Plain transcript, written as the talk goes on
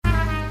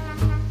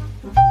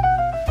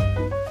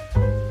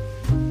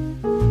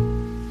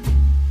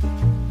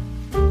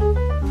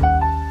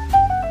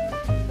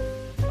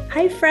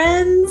Hi,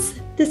 friends.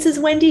 This is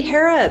Wendy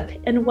Harrop,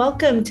 and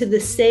welcome to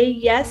the Say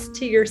Yes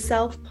to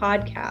Yourself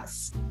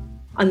podcast.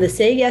 On the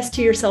Say Yes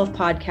to Yourself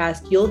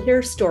podcast, you'll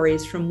hear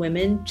stories from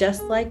women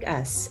just like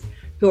us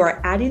who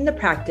are adding the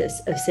practice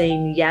of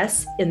saying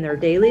yes in their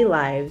daily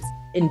lives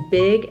in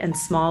big and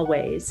small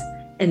ways,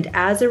 and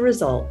as a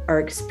result, are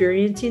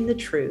experiencing the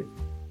truth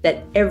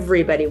that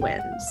everybody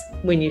wins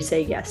when you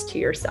say yes to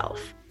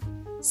yourself.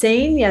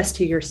 Saying yes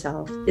to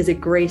yourself is a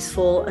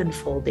graceful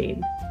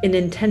unfolding, an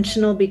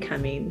intentional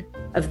becoming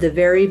of the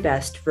very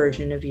best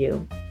version of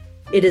you.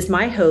 It is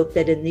my hope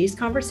that in these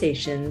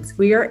conversations,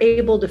 we are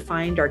able to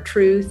find our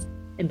truth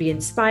and be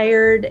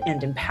inspired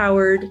and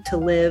empowered to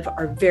live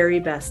our very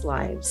best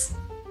lives.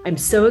 I'm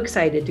so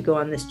excited to go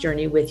on this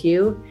journey with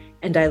you,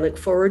 and I look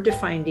forward to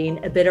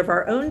finding a bit of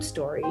our own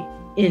story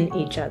in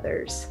each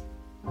other's.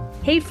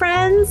 Hey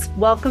friends,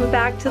 welcome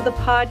back to the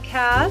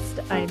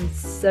podcast. I'm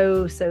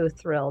so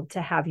thrilled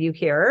to have you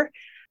here.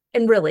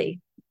 And really,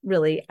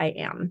 I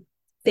am.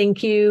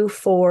 Thank you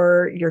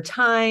for your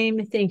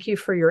time. Thank you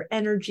for your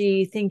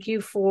energy. Thank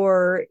you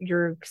for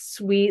your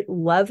sweet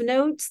love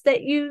notes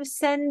that you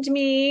send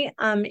me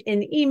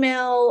in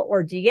email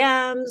or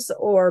DMs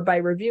or by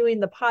reviewing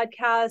the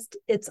podcast.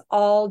 It's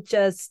all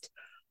just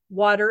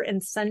water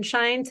and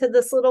sunshine to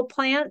this little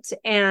plant.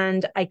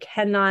 And I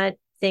cannot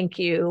thank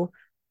you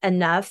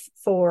enough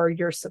for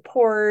your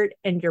support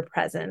and your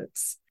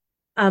presence.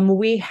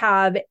 We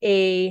have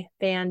a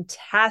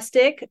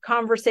fantastic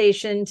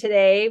conversation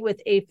today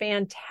with a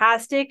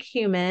fantastic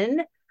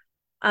human.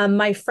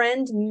 My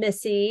friend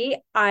Missy,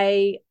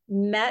 I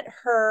met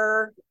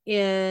her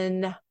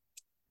in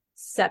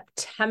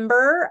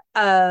September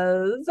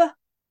of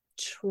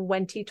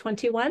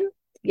 2021.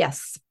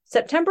 Yes,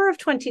 September of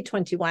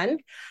 2021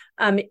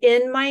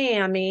 in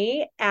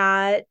Miami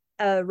at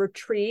a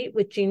retreat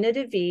with Gina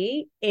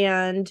DeVee.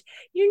 And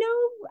you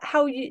know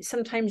how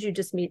sometimes you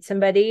just meet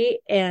somebody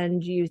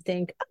and you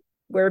think, oh,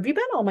 where have you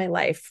been all my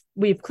life?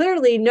 We've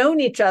clearly known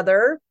each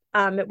other.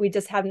 We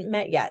just haven't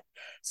met yet.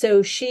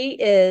 So she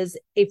is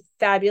a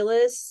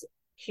fabulous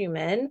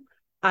human.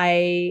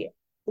 I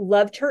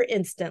loved her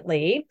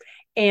instantly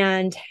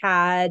and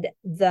had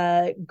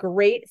the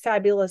great,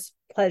 fabulous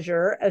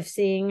pleasure of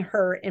seeing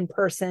her in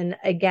person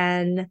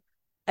again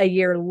a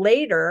year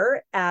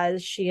later,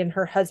 as she and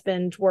her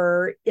husband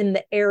were in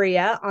the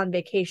area on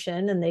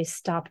vacation, and they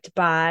stopped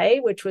by,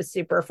 which was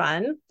super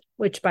fun,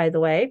 which, by the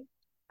way,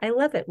 I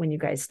love it when you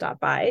guys stop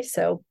by.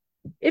 So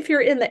if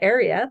you're in the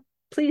area,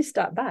 please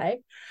stop by.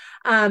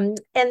 And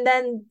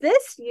then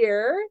this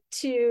year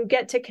to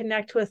get to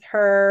connect with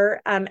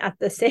her at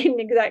the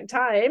same exact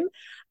time,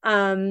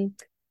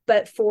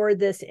 but for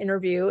this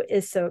interview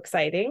is so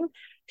exciting.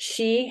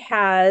 She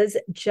has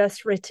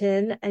just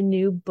written a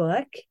new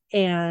book,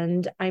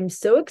 and I'm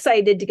so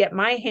excited to get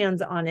my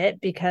hands on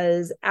it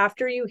because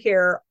after you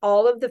hear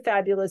all of the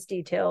fabulous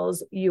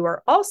details, you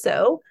are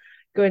also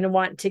going to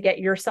want to get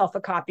yourself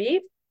a copy.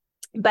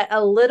 But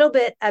a little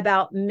bit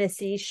about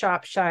Missy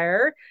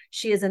Shopshire.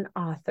 She is an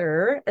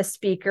author, a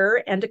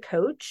speaker, and a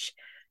coach.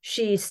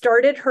 She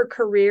started her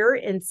career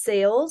in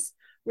sales,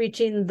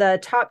 reaching the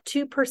top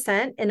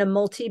 2% in a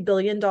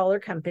multi-billion-dollar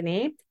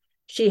company.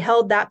 She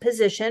held that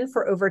position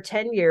for over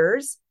 10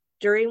 years,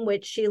 during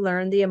which she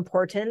learned the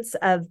importance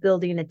of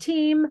building a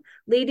team,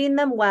 leading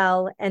them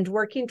well, and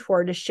working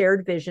toward a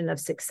shared vision of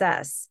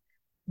success.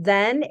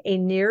 Then a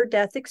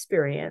near-death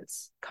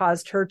experience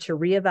caused her to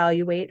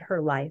reevaluate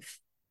her life.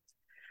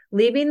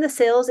 Leaving the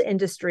sales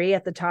industry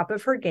at the top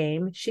of her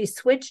game, she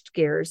switched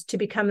gears to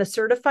become a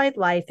certified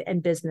life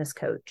and business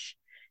coach.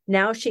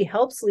 Now she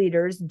helps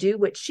leaders do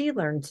what she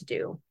learned to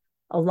do: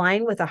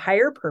 align with a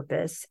higher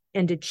purpose,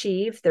 and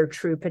achieve their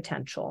true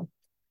potential.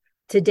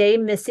 Today,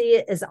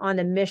 Missy is on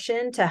a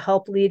mission to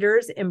help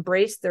leaders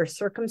embrace their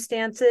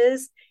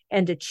circumstances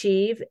and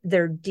achieve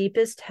their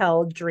deepest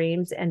held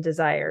dreams and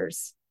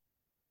desires.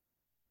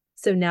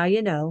 So now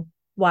you know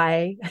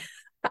why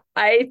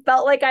I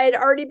felt like I had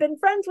already been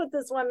friends with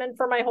this woman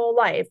for my whole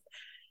life.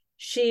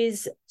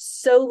 She's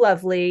so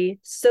lovely,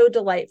 so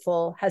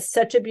delightful, has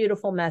such a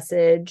beautiful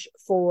message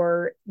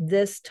for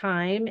this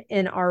time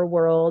in our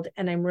world.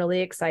 And I'm really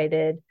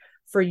excited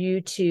for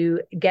you to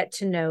get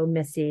to know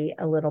Missy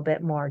a little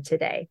bit more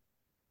today.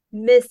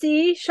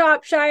 Missy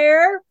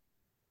Shopshire,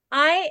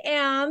 I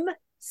am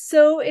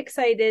so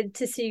excited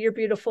to see your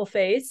beautiful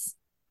face.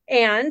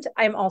 And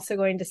I'm also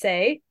going to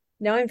say,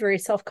 now I'm very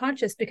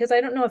self-conscious because I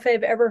don't know if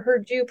I've ever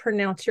heard you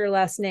pronounce your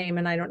last name,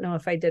 and I don't know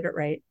if I did it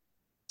right.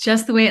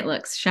 Just the way it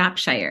looks,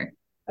 Shopshire.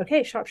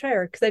 Okay,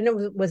 Shopshire. Because I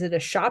know, was it a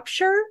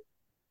Shopshire?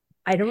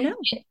 I don't know.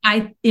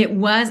 It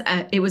was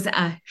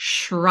a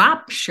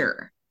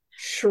Shropshire.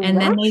 Shropshire. And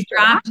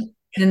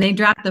then they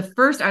dropped the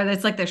first.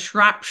 It's like the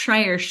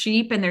Shropshire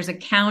sheep, and there's a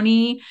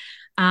county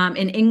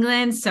in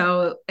England.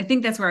 So I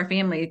think that's where our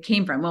family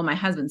came from. Well, my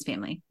husband's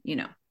family,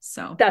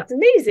 So that's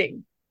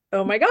amazing.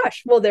 Oh my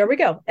gosh. Well, there we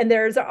go. And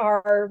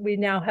we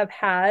now have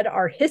had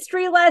our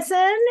history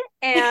lesson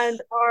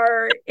and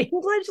our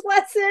English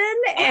lesson,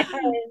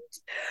 and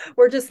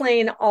we're just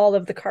laying all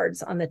of the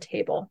cards on the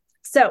table.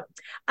 So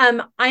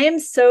I am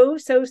so,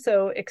 so,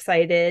 so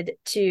excited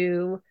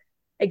to,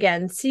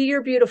 again, see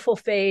your beautiful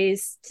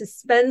face, to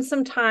spend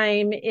some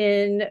time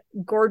in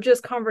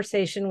gorgeous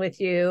conversation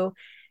with you,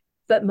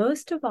 but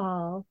most of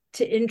all,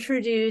 to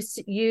introduce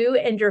you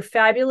and your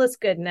fabulous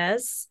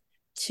goodness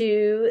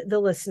to the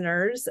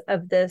listeners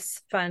of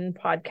this fun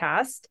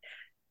podcast.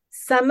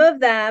 Some of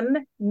them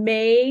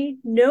may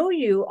know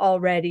you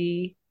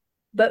already,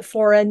 but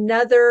for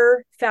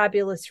another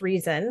fabulous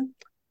reason,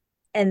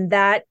 and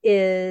that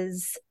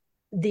is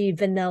the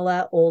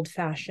vanilla old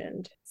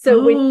fashioned.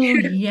 So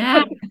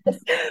yeah.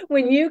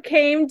 when you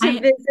came to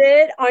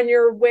visit on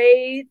your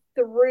way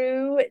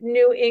through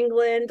New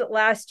England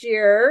last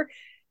year,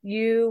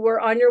 you were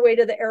on your way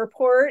to the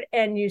airport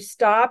and you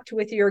stopped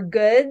with your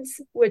goods,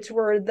 which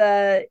were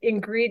the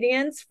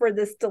ingredients for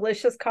this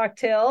delicious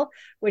cocktail,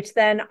 which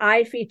then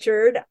I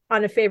featured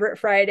on a Favorite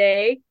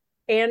Friday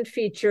and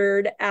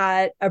featured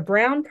at a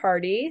brown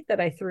party that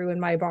I threw in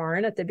my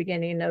barn at the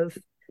beginning of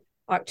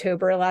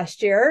October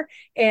last year.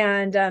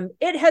 And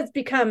it has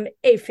become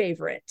a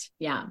favorite.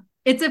 Yeah.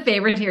 It's a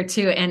favorite here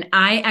too. And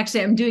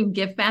I'm doing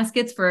gift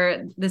baskets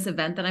for this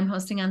event that I'm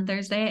hosting on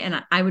Thursday.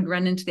 And I would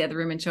run into the other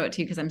room and show it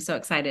to you because I'm so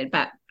excited,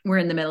 but we're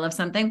in the middle of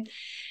something.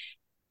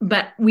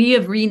 But we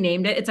have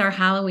renamed it. It's our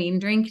Halloween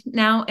drink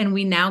now. And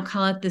we now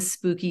call it the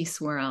Spooky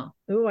Swirl.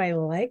 Oh, I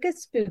like a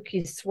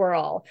spooky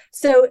swirl.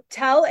 So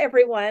tell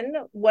everyone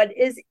what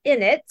is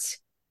in it.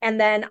 And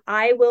then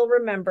I will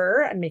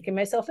remember, I'm making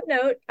myself a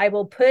note, I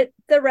will put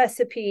the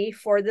recipe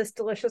for this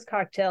delicious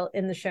cocktail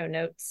in the show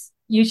notes.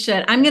 You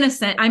should. I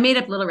made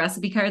up little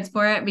recipe cards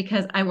for it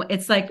because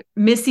it's like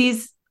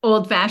Missy's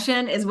Old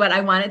Fashioned is what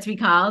I want it to be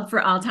called for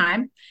all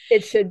time.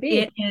 It should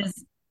be.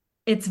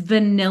 It's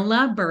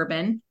vanilla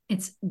bourbon.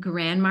 It's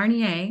Grand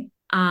Marnier.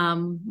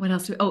 What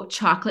else?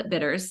 Chocolate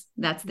bitters.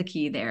 That's the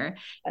key there.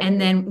 And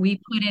then we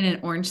put in an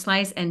orange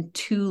slice and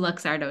 2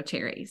 Luxardo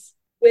cherries.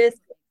 With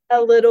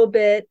a little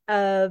bit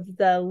of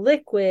the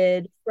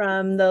liquid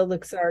from the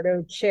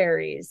Luxardo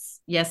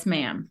cherries. Yes,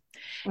 ma'am.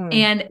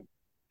 And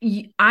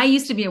I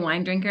used to be a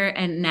wine drinker,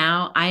 and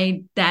now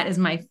that is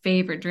my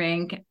favorite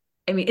drink.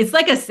 I mean, it's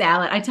like a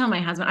salad. I tell my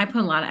husband, I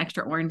put a lot of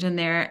extra orange in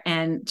there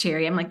and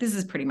cherry. I'm like, this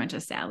is pretty much a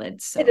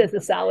salad. So it is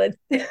a salad.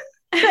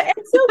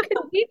 It's so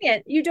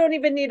convenient. You don't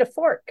even need a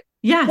fork.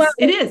 Yes,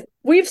 it is.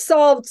 We've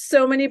solved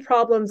so many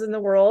problems in the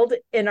world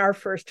in our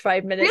first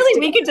 5 minutes. Really,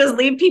 we could just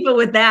leave people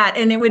with that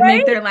and it would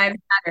make their lives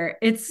better.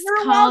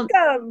 You're called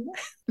welcome.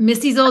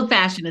 Missy's Old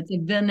Fashioned. It's a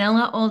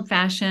vanilla old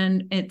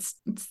fashioned. It's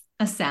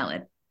a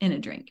salad in a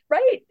drink.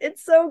 Right.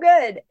 It's so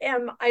good.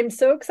 And I'm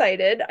so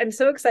excited. I'm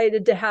so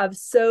excited to have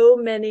so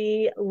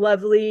many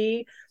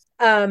lovely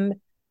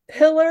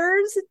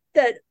pillars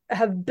that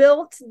have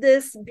built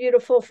this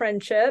beautiful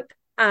friendship.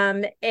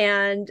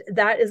 And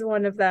that is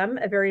one of them,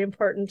 a very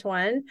important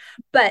one.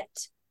 But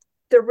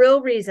the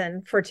real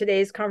reason for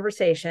today's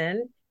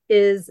conversation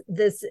is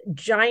this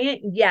giant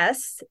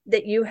yes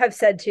that you have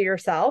said to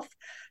yourself.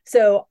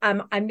 So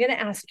I'm going to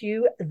ask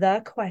you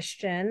the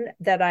question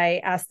that I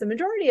ask the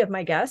majority of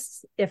my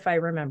guests, if I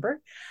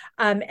remember.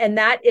 And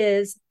that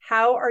is,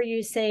 how are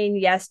you saying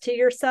yes to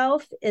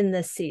yourself in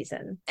this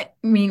season? I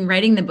mean,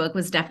 writing the book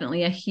was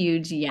definitely a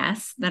huge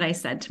yes that I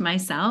said to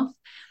myself.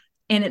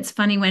 And it's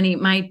funny, Wendy,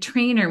 my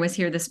trainer was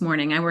here this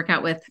morning. I work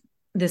out with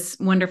this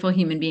wonderful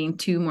human being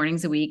 2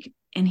 mornings a week.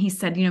 And he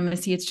said,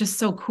 Missy, it's just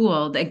so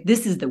cool. Like,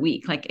 this is the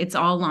week, like it's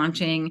all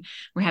launching.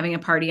 We're having a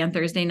party on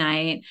Thursday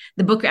night.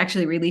 The book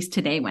actually released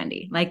today,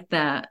 Wendy, like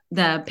the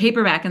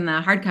paperback and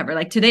the hardcover,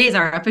 like today is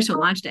our official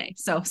launch day.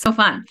 So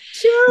fun.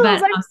 Chills,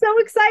 but I'm so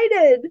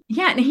excited.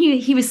 Yeah. And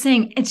he was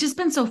saying, it's just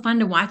been so fun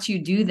to watch you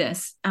do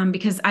this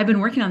because I've been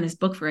working on this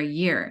book for a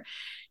year.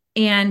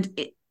 And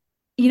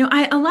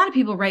a lot of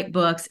people write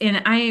books,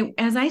 and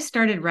as I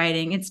started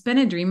writing, it's been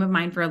a dream of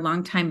mine for a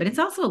long time, but it's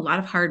also a lot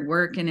of hard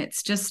work, and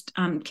it's just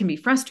can be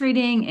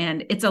frustrating,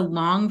 and it's a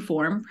long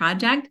form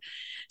project.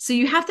 So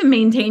you have to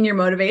maintain your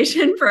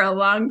motivation for a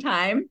long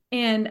time.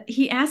 And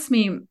he asked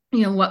me,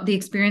 what the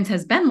experience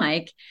has been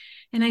like.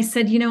 And I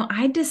said,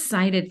 I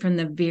decided from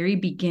the very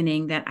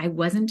beginning that I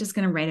wasn't just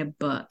going to write a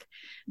book,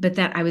 but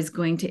that I was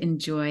going to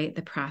enjoy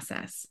the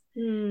process.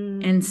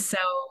 And so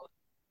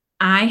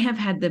I have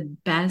had the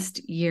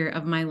best year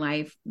of my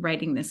life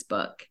writing this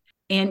book.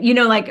 And,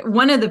 like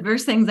one of the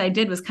first things I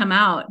did was come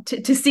out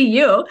to see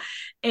you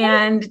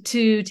and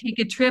to take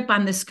a trip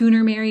on the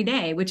Schooner Mary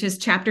Day, which is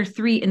chapter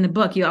 3 in the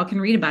book. You all can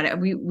read about it.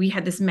 We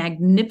had this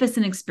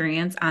magnificent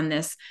experience on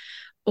this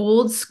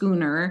old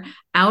schooner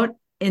out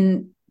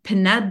in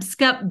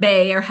Penobscot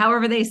Bay, or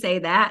however they say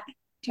that.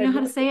 Do you know how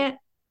to say it?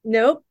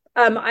 Nope.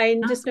 I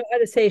just know how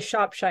to say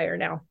Shopshire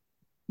now.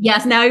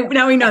 Yes, now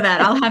we know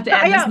that. I'll have to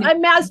add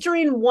I'm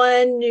mastering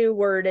one new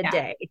word a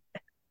day.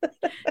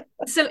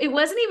 So it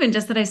wasn't even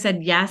just that I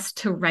said yes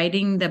to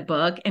writing the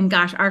book. And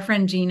gosh, our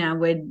friend Gina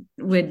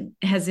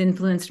has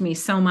influenced me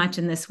so much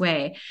in this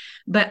way.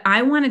 But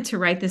I wanted to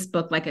write this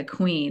book like a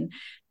queen.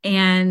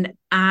 And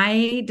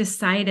I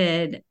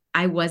decided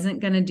I wasn't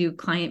going to do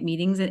client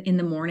meetings in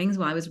the mornings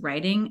while I was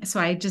writing.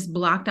 So I just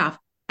blocked off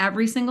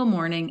every single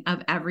morning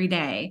of every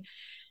day.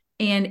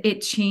 And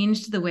it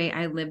changed the way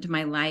I lived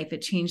my life.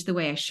 It changed the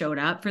way I showed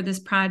up for this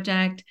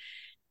project.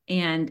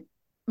 And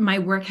my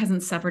work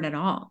hasn't suffered at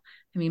all.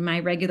 I mean, my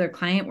regular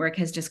client work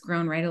has just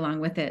grown right along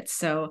with it.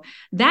 So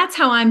that's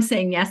how I'm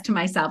saying yes to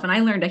myself. And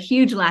I learned a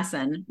huge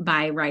lesson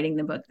by writing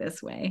the book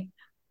this way.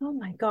 Oh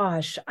my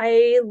gosh.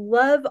 I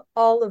love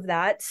all of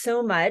that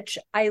so much.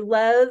 I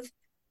love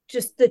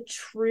just the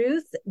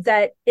truth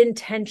that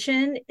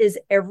intention is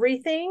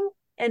everything.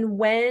 And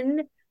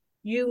when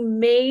you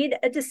made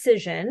a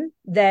decision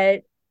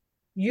that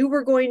you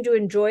were going to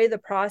enjoy the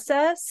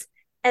process,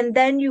 and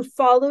then you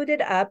followed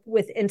it up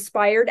with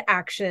inspired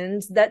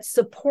actions that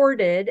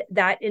supported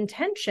that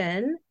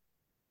intention,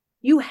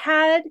 you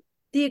had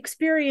the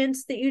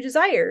experience that you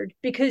desired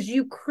because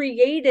you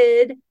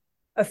created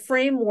a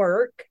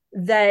framework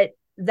that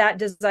that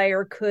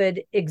desire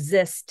could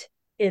exist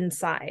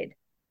inside.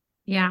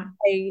 Yeah.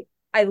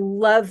 I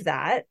love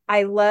that.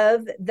 I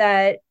love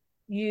that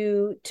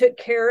you took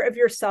care of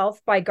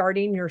yourself by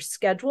guarding your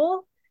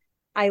schedule.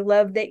 I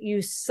love that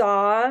you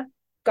saw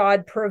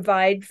God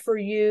provide for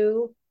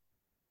you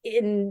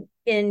in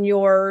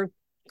your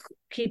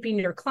keeping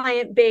your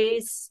client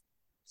base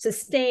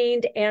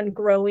sustained and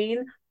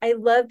growing. I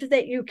loved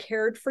that you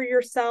cared for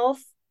yourself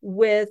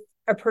with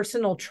a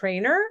personal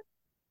trainer.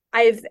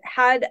 I've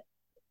had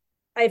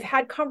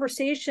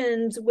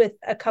conversations with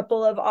a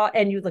couple of,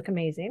 and you look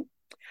amazing.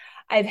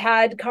 I've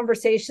had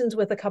conversations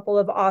with a couple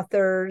of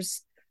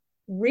authors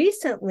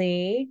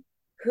recently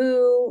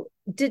who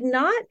did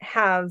not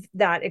have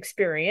that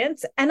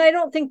experience. And I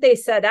don't think they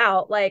set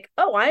out like,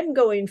 oh, I'm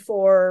going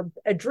for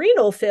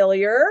adrenal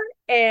failure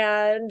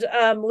and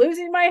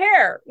losing my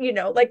hair.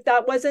 Like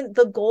that wasn't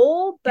the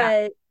goal,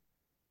 but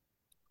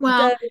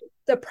well,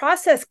 the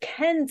process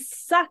can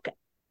suck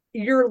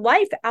your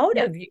life out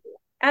of you,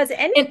 as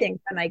anything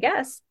can, I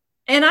guess.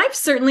 And I've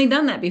certainly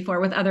done that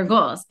before with other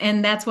goals.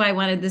 And that's why I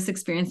wanted this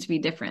experience to be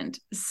different.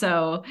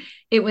 So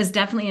it was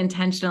definitely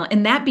intentional.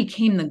 And that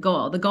became the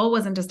goal. The goal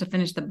wasn't just to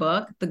finish the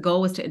book. The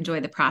goal was to enjoy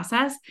the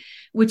process,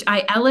 which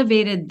I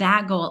elevated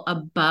that goal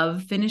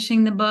above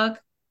finishing the book.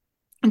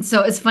 And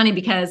so it's funny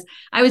because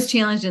I was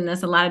challenged in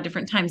this a lot of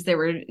different times. There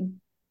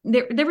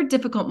were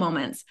difficult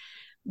moments.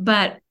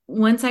 But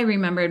once I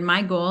remembered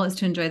my goal is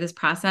to enjoy this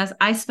process,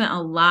 I spent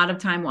a lot of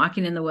time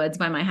walking in the woods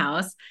by my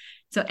house.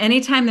 So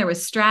anytime there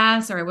was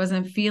stress or I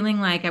wasn't feeling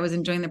like I was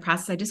enjoying the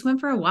process, I just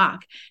went for a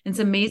walk. And it's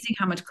amazing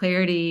how much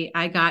clarity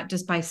I got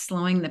just by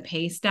slowing the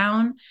pace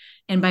down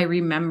and by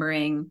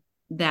remembering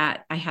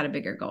that I had a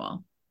bigger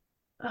goal.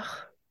 Oh,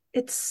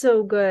 it's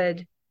so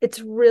good. It's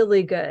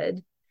really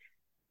good.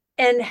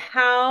 And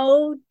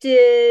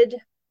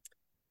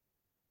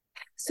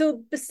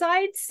so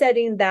besides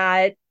setting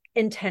that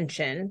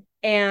intention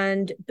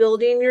and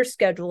building your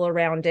schedule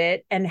around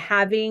it and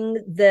having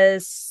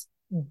this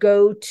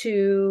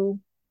go-to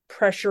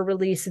pressure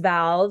release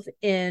valve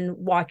in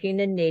walking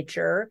in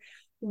nature,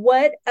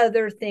 what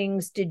other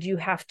things did you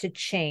have to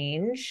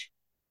change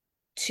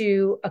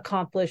to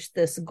accomplish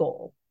this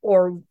goal?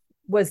 Or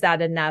was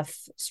that enough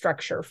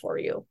structure for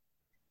you?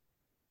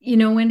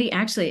 Wendy,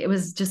 actually, it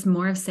was just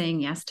more of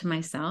saying yes to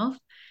myself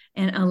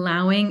and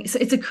allowing. So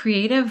it's a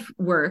creative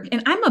work,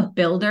 and I'm a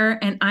builder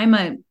and I'm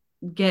a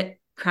get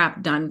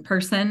crap done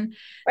person.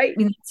 Right. I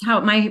mean, that's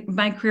how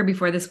my career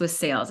before this was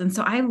sales. And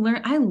so I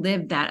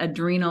lived that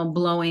adrenal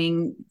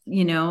blowing,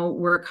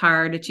 work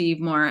hard, achieve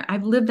more.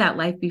 I've lived that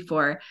life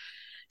before.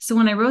 So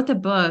when I wrote the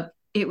book,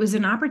 it was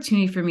an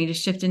opportunity for me to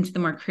shift into the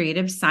more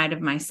creative side of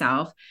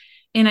myself.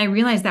 And I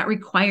realized that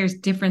requires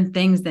different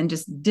things than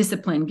just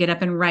discipline, get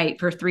up and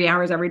write for 3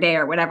 hours every day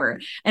or whatever.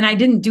 And I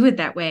didn't do it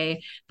that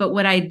way. But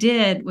what I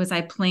did was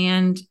I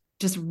planned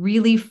just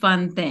really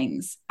fun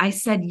things. I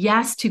said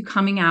yes to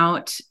coming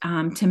out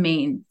to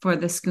Maine for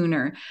the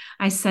schooner.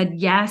 I said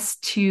yes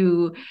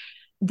to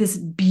this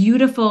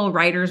beautiful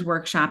writer's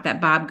workshop that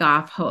Bob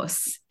Goff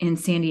hosts in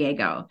San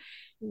Diego.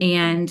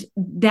 And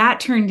that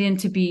turned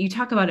into you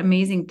talk about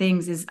amazing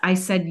things, is I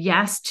said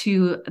yes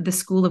to the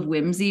School of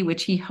Whimsy,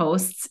 which he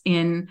hosts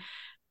in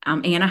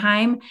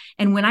Anaheim.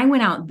 And when I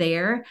went out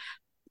there,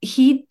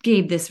 he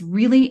gave this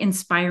really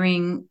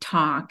inspiring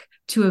talk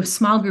to a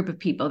small group of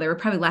people. There were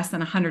probably less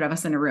than 100 of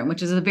us in a room,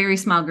 which is a very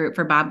small group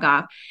for Bob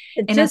Goff.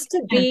 And just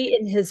to be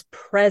in his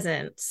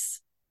presence,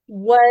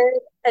 what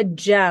a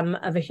gem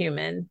of a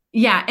human.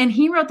 Yeah. And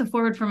he wrote the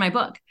foreword for my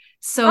book.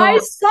 So I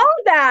saw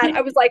that.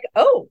 I was like,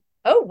 oh,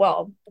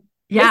 well.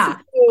 Yeah.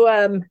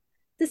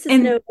 This is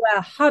no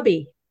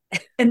hobby.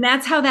 And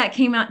that's how that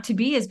came out to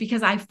be, is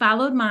because I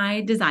followed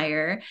my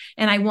desire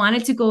and I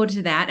wanted to go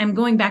to that. I'm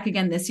going back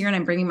again this year and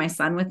I'm bringing my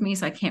son with me,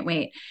 so I can't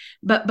wait.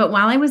 But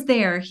while I was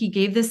there, he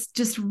gave this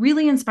just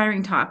really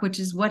inspiring talk, which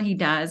is what he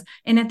does.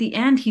 And at the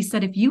end, he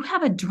said, if you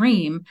have a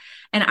dream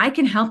and I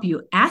can help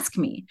you, ask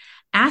me,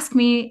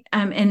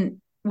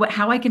 and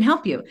how I can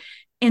help you.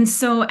 And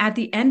so at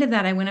the end of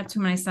that, I went up to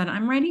him and I said,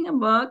 I'm writing a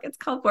book. It's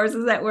called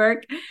Forces at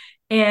Work.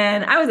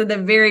 And I was at the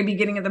very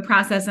beginning of the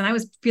process and I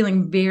was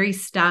feeling very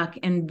stuck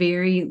and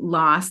very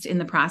lost in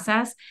the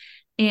process.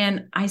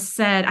 And I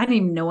said, I didn't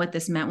even know what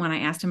this meant when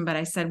I asked him, but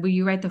I said, will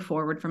you write the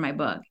foreword for my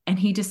book? And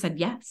he just said,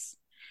 yes.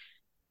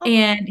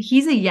 And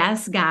he's a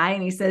yes guy,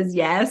 and he says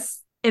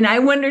yes. And I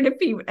wondered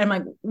if I'm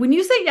like, when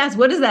you say yes,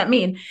 what does that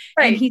mean?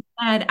 Right. And he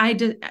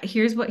said,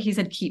 here's what he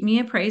said, keep me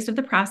appraised of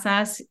the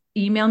process.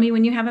 Email me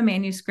when you have a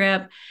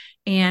manuscript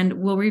and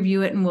we'll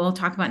review it and we'll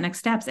talk about next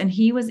steps. And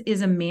he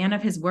is a man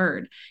of his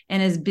word.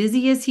 And as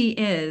busy as he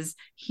is,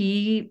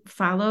 he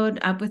followed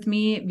up with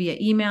me via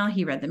email.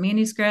 He read the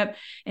manuscript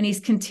and he's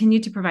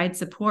continued to provide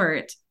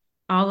support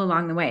all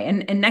along the way.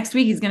 And next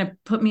week, he's going to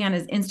put me on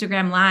his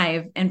Instagram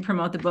live and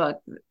promote the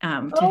book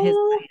to his.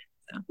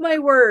 My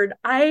word.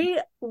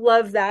 I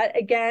love that.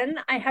 Again,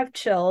 I have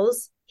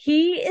chills.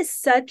 He is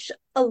such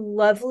a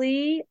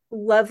lovely,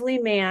 lovely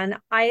man.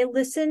 I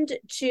listened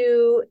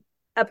to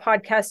a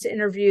podcast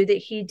interview that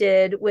he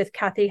did with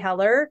Kathy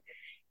Heller,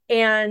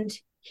 and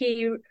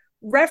he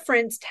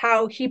referenced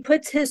how he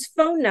puts his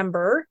phone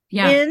number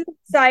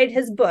inside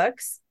his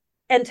books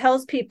and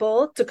tells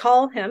people to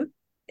call him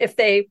if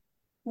they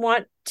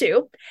want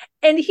to.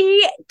 And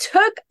he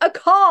took a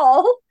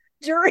call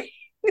during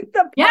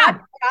the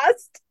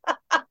podcast.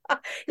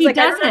 He's like,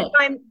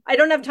 I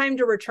don't have time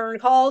to return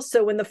calls.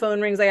 So when the phone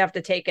rings, I have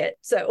to take it.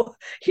 So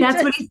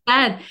that's what he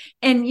said.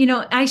 And,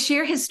 I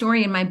share his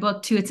story in my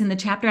book too. It's in the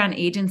chapter on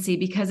agency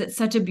because it's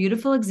such a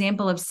beautiful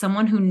example of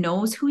someone who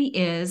knows who he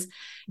is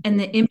and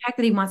the impact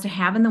that he wants to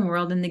have in the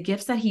world and the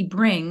gifts that he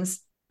brings.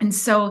 And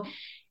so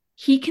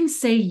he can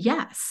say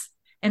yes.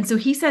 And so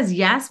he says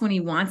yes when he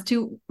wants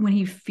to, when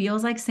he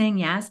feels like saying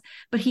yes,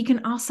 but he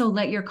can also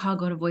let your call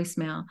go to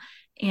voicemail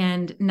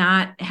and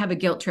not have a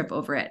guilt trip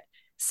over it.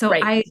 So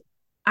I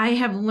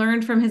have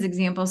learned from his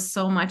example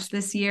so much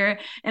this year.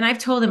 And I've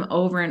told him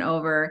over and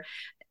over.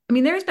 I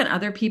mean, there's been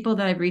other people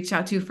that I've reached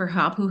out to for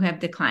help who have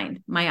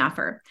declined my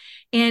offer.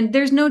 And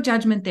there's no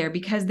judgment there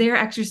because they're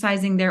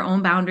exercising their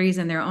own boundaries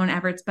and their own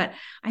efforts. But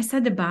I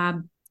said to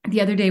Bob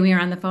the other day, we were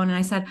on the phone and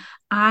I said,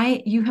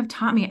 you have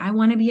taught me, I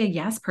want to be a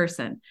yes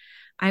person.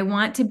 I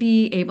want to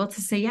be able to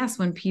say yes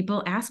when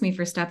people ask me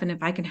for stuff and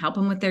if I can help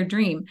them with their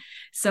dream.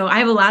 So I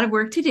have a lot of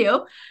work to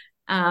do.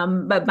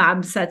 But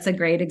Bob sets a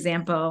great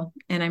example,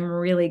 and I'm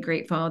really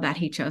grateful that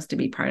he chose to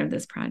be part of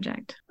this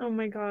project. Oh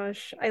my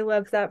gosh, I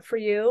love that for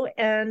you.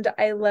 And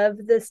I love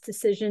this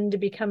decision to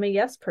become a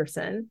yes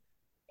person.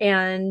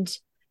 And,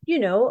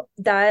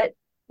 that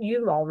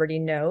you already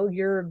know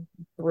you're a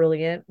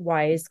brilliant,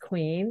 wise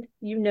queen.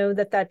 You know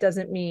that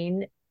doesn't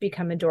mean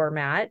become a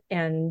doormat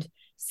and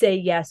say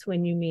yes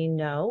when you mean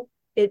no.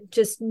 It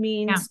just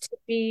means to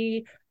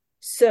be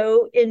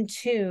so in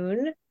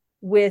tune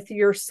with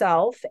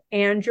yourself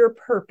and your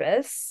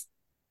purpose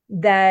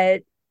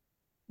that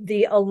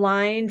the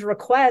aligned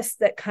requests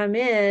that come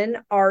in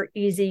are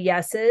easy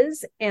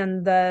yeses,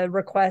 and the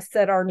requests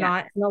that are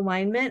not in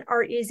alignment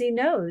are easy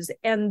nos,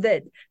 and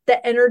that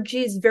the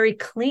energy is very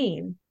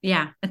clean.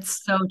 Yeah,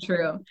 it's so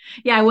true.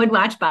 Yeah, I would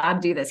watch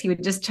Bob do this. He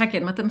would just check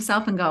in with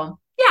himself and go,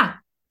 yeah,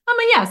 I'm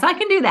a yes, I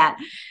can do that.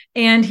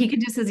 And he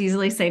could just as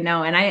easily say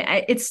no. And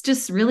it's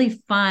just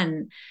really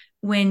fun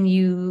when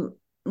you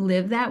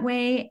live that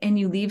way and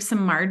you leave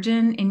some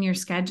margin in your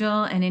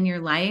schedule and in your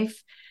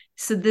life.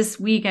 So this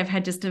week I've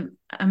had just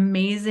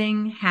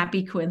amazing,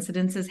 happy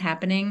coincidences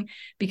happening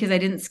because I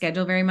didn't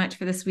schedule very much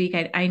for this week.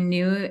 I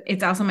knew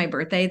it's also my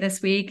birthday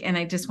this week and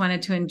I just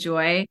wanted to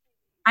enjoy.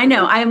 I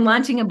know I'm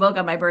launching a book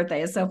on my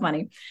birthday. It's so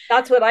funny.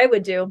 That's what I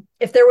would do.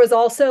 If there was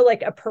also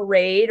like a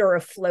parade or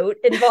a float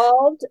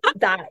involved,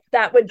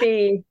 that would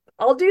be,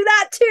 I'll do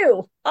that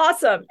too.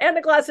 Awesome. And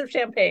a glass of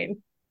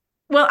champagne.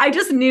 Well, I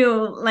just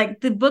knew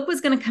like the book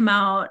was going to come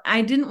out.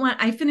 I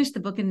finished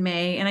the book in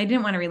May and I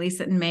didn't want to release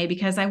it in May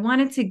because I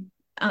wanted to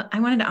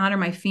honor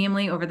my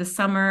family over the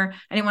summer.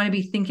 I didn't want to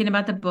be thinking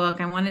about the book.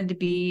 I wanted to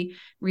be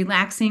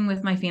relaxing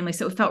with my family.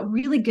 So it felt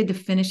really good to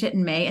finish it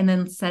in May and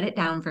then set it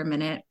down for a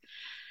minute.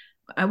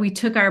 We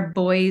took our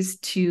boys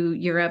to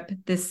Europe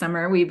this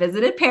summer. We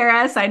visited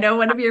Paris. I know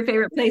one of your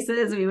favorite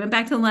places. We went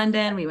back to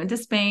London. We went to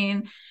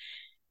Spain.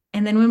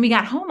 And then when we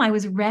got home, I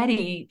was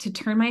ready to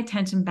turn my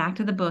attention back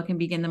to the book and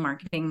begin the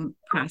marketing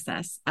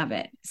process of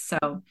it.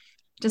 So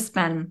it's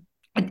been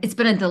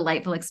a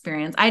delightful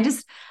experience.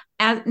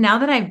 Now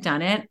that I've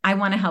done it, I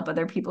want to help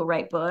other people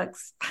write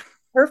books.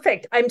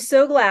 Perfect. I'm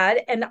so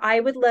glad. And I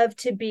would love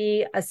to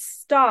be a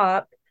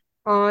stop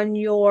on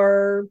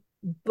your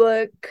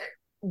book,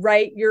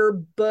 write your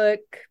book.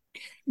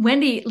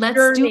 Wendy,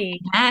 let's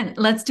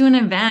do an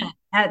event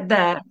at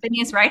the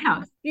Phineas Wright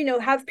House.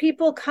 Have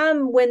people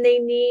come when they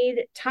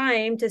need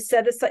time to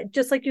set aside,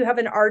 just like you have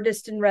an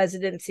artist in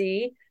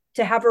residency,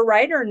 to have a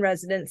writer in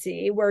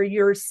residency where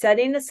you're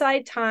setting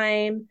aside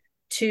time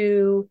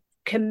to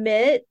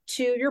commit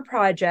to your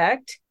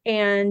project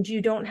and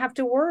you don't have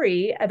to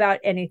worry about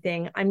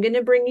anything. I'm going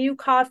to bring you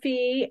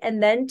coffee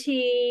and then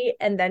tea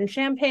and then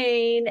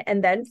champagne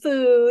and then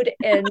food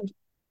and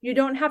you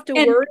don't have to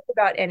worry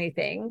about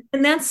anything.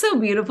 And that's so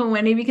beautiful,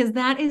 Wendy, because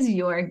that is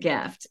your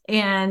gift.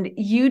 And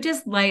you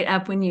just light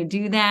up when you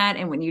do that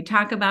and when you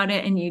talk about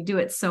it and you do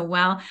it so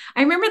well.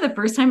 I remember the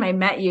first time I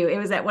met you, it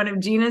was at one of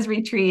Gina's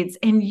retreats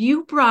and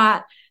you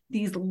brought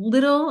these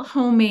little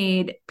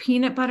homemade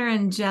peanut butter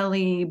and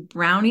jelly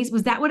brownies.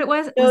 Was that what it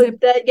was? No,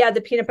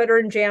 the peanut butter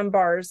and jam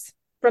bars.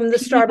 from the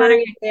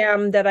strawberry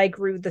jam that I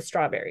grew the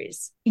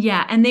strawberries.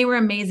 Yeah. And they were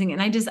amazing.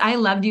 And I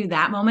loved you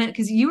that moment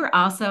because you were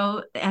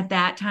also at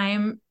that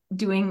time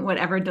doing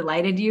whatever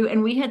delighted you.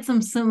 And we had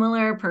some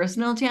similar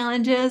personal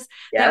challenges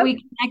that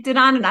we connected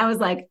on. And I was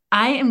like,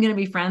 I am going to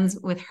be friends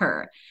with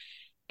her.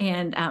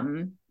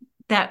 And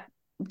that,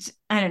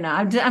 I don't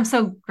know, I'm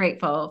so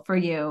grateful for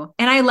you.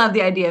 And I love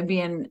the idea of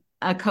being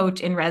a coach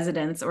in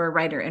residence or a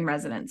writer in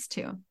residence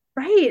too.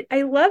 Right.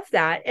 I love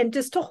that. And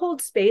just to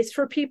hold space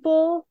for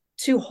people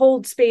to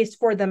hold space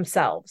for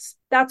themselves.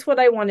 That's what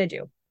I want to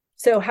do.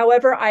 So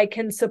however I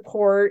can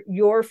support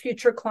your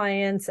future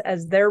clients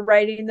as they're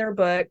writing their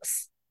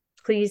books,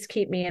 please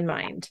keep me in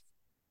mind.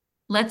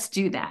 Let's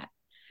do that.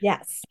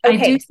 Yes. Okay,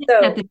 I do think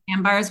that the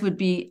jam bars would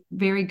be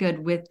very good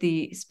with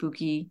the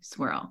spooky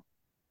swirl,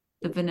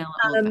 the vanilla.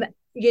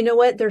 You know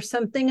what? There's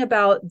something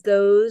about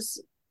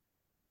those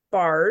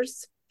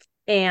bars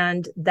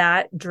and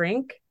that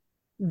drink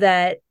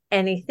that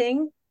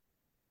anything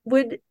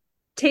would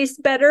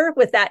taste better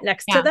with that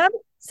next to them.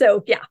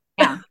 So yeah.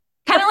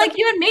 Kind of like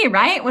you and me,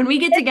 right? When we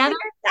get together,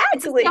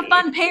 exactly. It's a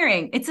fun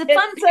pairing. It's a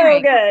fun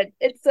pairing. So good.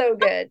 It's so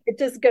good. It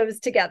just goes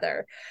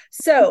together.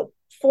 So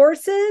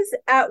forces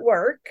at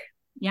work.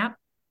 Yep.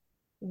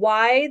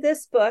 Why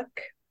this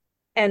book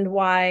and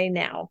why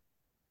now?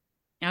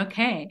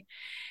 Okay.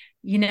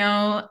 You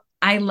know,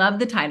 I love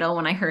the title.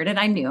 When I heard it,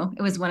 I knew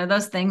it was one of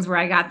those things where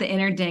I got the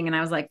inner ding and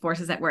I was like,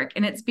 forces at work.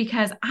 And it's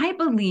because I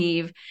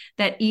believe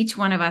that each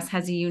one of us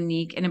has a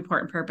unique and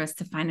important purpose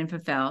to find and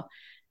fulfill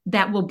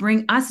that will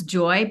bring us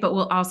joy, but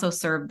will also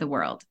serve the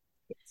world.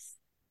 Yes.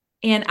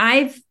 And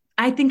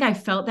I think I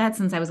felt that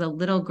since I was a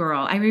little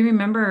girl. I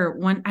remember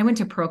when I went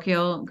to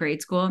parochial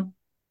grade school,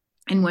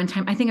 and one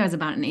time, I think I was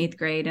about in 8th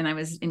grade, and I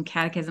was in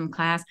catechism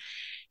class,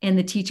 and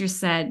the teacher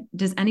said,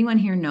 "Does anyone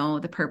here know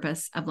the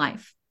purpose of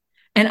life?"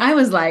 And I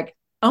was like,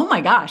 oh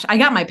my gosh, I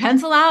got my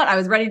pencil out. I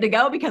was ready to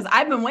go because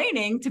I've been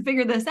waiting to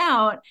figure this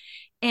out.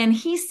 And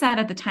he said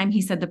at the time,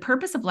 he said, the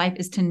purpose of life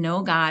is to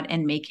know God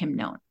and make him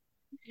known.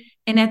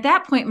 And at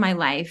that point in my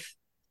life,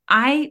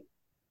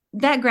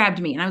 that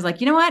grabbed me. And I was like,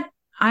 you know what?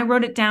 I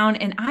wrote it down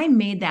and I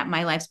made that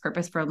my life's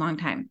purpose for a long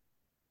time.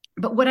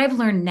 But what I've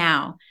learned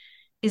now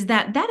is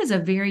that that is a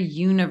very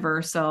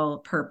universal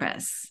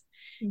purpose.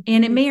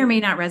 And it may or may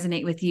not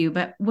resonate with you.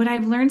 But what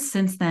I've learned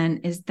since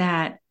then is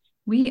that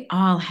we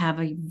all have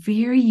a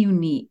very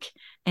unique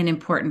and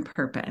important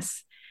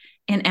purpose.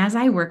 And as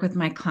I work with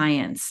my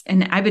clients,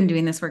 and I've been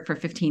doing this work for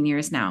 15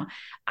 years now,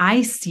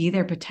 I see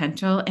their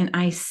potential and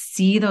I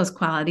see those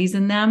qualities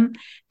in them,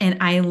 and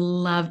I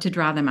love to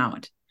draw them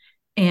out.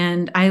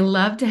 And I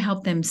love to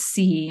help them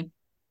see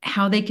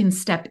how they can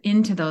step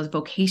into those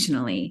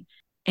vocationally.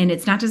 And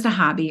it's not just a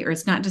hobby, or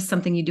it's not just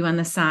something you do on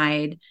the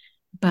side,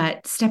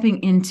 but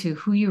stepping into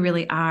who you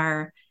really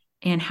are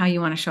and how you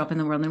want to show up in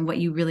the world and what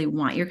you really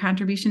want your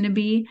contribution to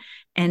be.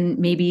 And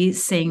maybe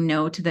saying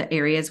no to the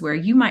areas where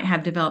you might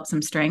have developed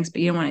some strengths,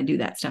 but you don't want to do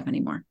that stuff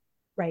anymore.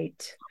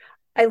 Right.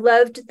 I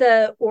loved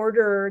the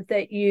order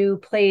that you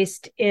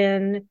placed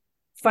in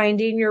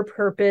finding your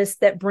purpose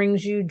that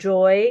brings you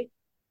joy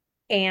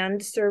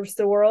and serves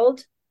the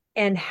world,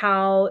 and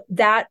how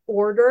that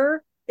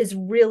order is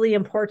really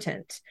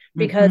important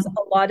because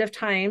a lot of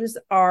times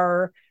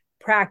our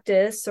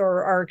practice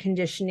or our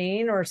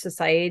conditioning or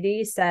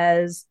society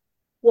says,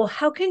 well,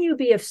 how can you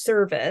be of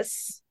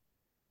service?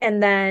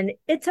 And then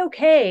it's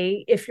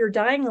okay if you're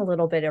dying a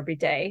little bit every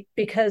day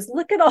because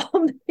look at all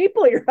the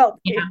people you're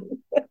helping.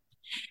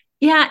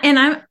 Yeah.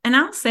 And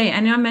I'll say,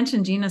 I know I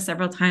mentioned Gina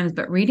several times,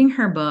 but reading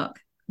her book,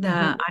 The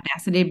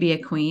Audacity to Be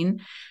a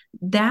Queen,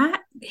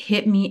 that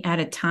hit me at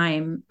a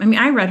time. I mean,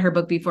 I read her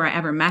book before I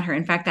ever met her.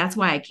 In fact, that's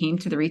why I came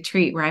to the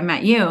retreat where I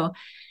met you.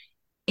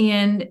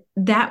 And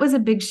that was a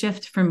big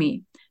shift for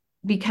me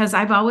because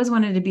I've always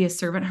wanted to be a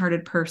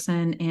servant-hearted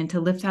person and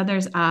to lift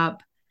others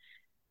up.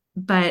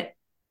 But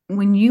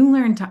when you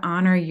learn to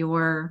honor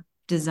your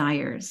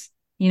desires,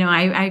 you know,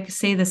 I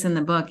say this in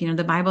the book, you know,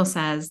 the Bible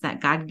says that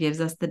God gives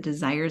us the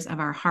desires of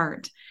our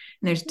heart.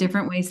 And there's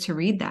different ways to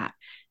read that.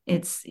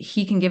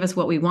 He can give us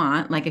what we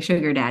want, like a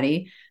sugar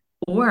daddy,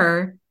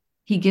 or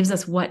he gives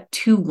us what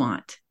to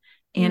want.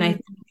 And I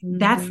think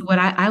that's what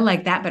I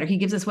like that better. He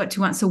gives us what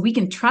to want so we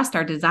can trust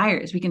our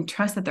desires. We can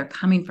trust that they're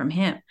coming from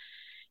him.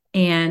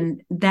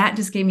 And that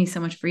just gave me so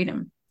much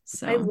freedom.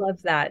 So I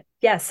love that.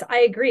 Yes, I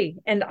agree.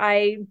 And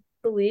I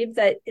believe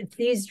that if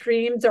these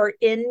dreams are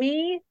in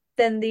me,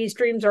 then these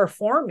dreams are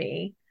for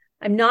me.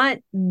 I'm not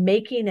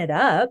making it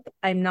up.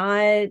 And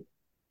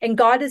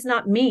God is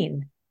not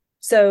mean.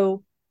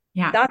 So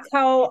yeah, that's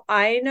how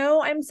I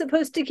know I'm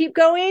supposed to keep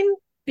going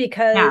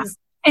because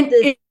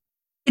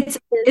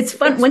it's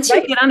fun once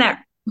you get on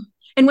that.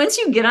 And once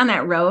you get on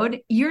that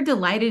road, you're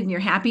delighted and you're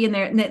happy.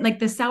 And like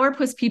the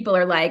sourpuss people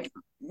are like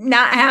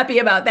not happy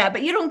about that,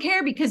 but you don't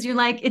care because you're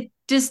like, it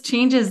just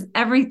changes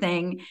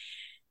everything.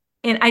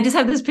 And I just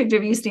have this picture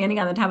of you standing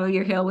on the top of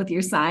your hill with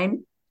your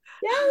sign.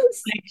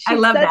 Yes. I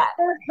love that.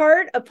 Her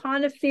heart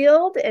upon a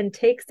field and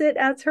takes it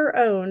as her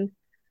own.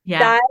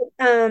 Yeah.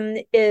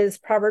 That is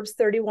Proverbs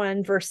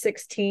 31, verse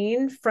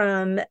 16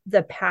 from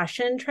the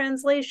Passion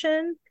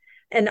Translation.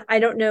 and I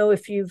don't know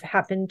if you've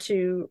happened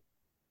to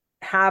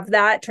have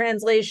that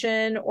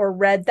translation or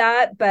read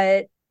that,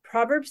 but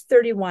Proverbs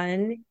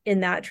 31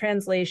 in that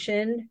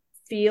translation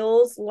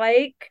feels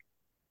like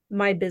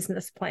my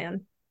business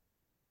plan.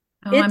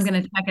 Oh, I'm It's,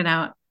 going to check it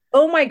out.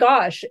 oh my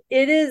gosh,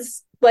 it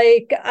is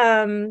like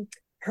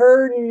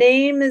her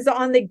name is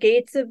on the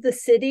gates of the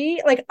city.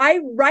 Like I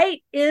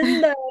write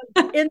in the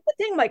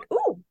thing like,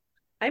 "Ooh,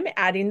 I'm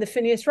adding the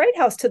Phineas Wright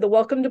House to the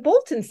Welcome to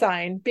Bolton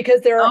sign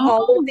because there are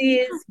all of Oh,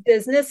 these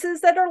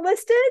businesses that are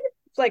listed."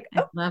 It's like,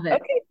 I "Oh, love it.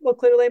 okay, well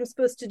clearly I'm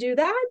supposed to do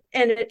that."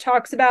 And it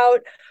talks about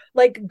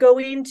like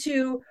going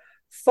to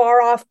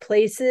far off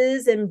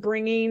places and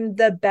bringing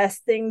the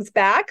best things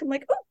back. I'm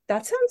like, "Oh,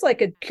 that sounds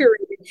like a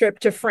curated trip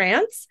to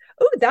France.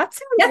 Oh, that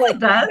sounds Yes, like it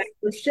does.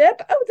 a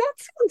ship. Oh, that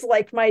sounds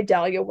like my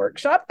Dahlia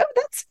workshop. Oh,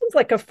 that sounds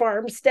like a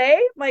farm stay."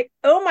 I'm like,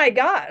 oh my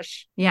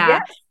gosh. Yeah.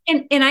 Yeah.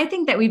 And I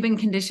think that we've been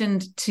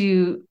conditioned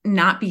to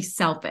not be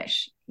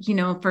selfish,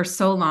 for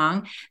so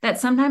long that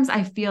sometimes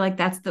I feel like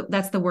that's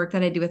the work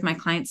that I do with my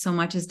clients so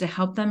much, is to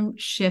help them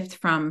shift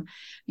from,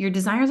 your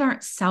desires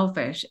aren't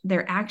selfish,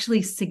 they're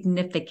actually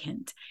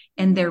significant,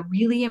 and they're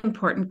really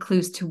important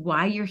clues to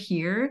why you're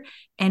here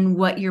and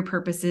what your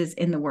purpose is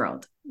in the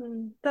world.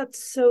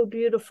 That's so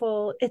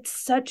beautiful. It's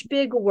such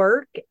big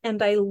work.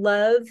 And I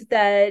love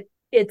that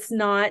it's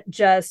not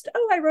just,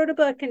 oh, I wrote a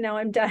book and now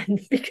I'm done,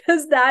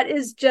 because that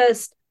is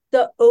just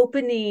the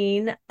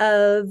opening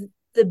of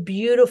the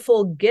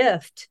beautiful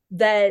gift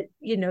that,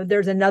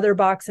 there's another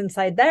box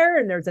inside there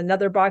and there's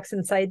another box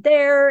inside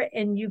there.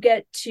 And you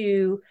get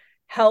to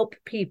help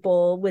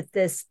people with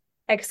this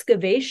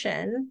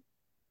excavation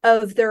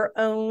of their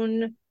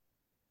own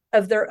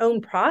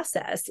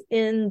process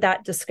in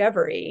that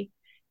discovery.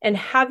 And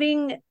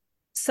having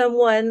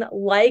someone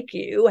like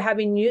you,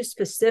 having you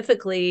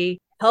specifically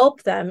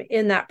help them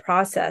in that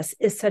process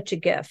is such a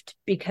gift,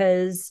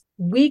 because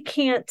we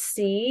can't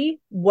see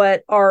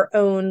what our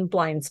own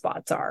blind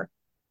spots are.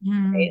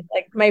 Right?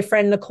 Like my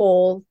friend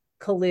Nicole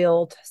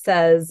Khalil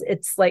says,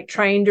 it's like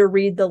trying to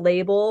read the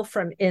label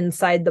from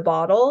inside the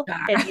bottle.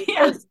 And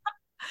Yeah.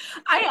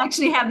 I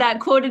actually have that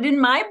quoted in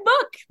my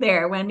book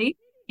there, Wendy.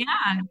 Yeah,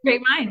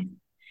 great mind.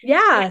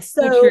 yeah,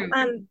 So so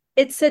true.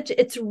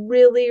 it's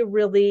really,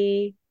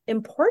 really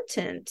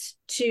important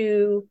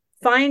to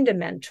find a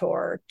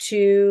mentor,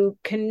 to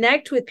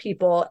connect with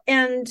people,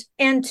 and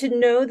to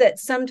know that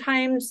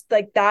sometimes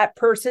like that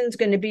person's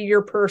going to be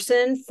your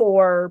person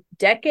for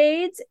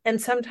decades,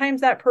 and sometimes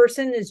that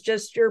person is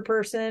just your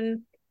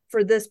person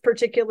for this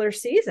particular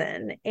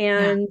season. Yeah.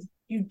 And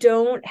you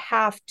don't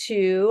have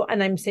to,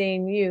 and I'm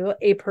saying you,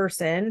 a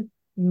person,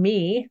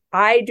 me,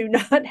 I do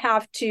not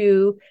have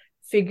to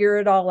figure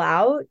it all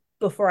out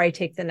before I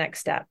take the next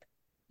step.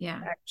 Yeah.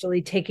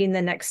 Actually, taking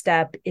the next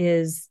step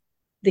is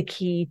the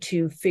key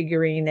to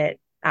figuring it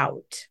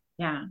out.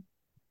 Yeah.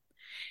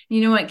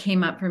 You know what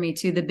came up for me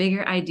too? The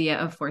bigger idea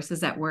of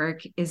forces at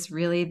work is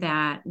really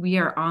that we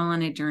are all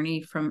on a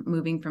journey from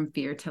moving from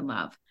fear to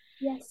love.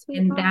 Yes, we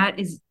And are. that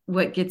is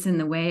what gets in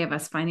the way of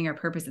us finding our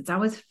purpose. It's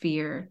always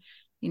fear,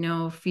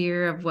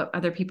 fear of what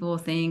other people will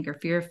think, or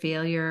fear of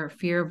failure, or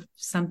fear of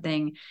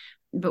something.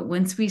 But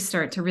once we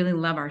start to really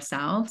love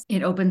ourselves,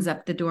 it opens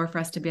up the door for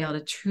us to be able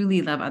to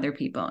truly love other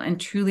people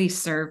and truly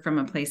serve from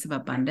a place of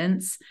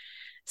abundance.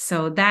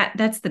 So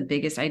that's the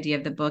biggest idea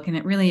of the book. And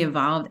it really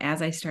evolved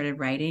as I started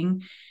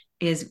writing,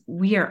 is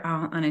we are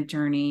all on a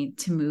journey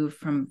to move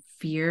from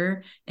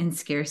fear and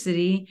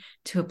scarcity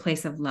to a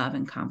place of love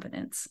and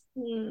confidence.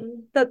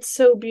 That's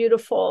so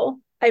beautiful.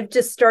 I've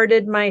just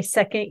started my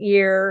second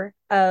year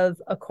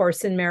of A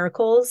Course in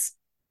Miracles,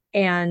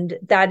 and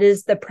that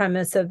is the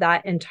premise of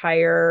that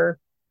entire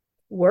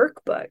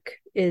workbook,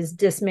 is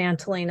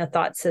dismantling a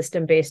thought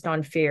system based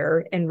on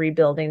fear and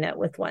rebuilding it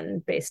with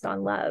one based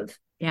on love.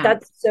 Yeah.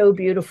 That's so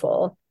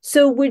beautiful.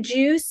 So would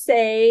you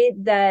say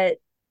that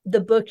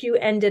the book you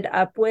ended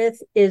up with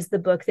is the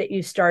book that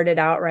you started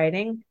out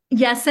writing?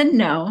 Yes and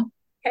no.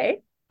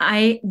 Okay.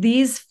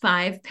 These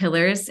 5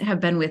 pillars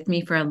have been with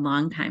me for a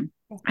long time.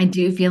 I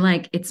do feel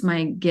like it's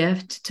my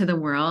gift to the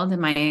world,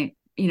 and my,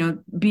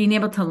 being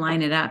able to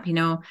line it up,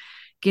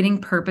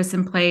 getting purpose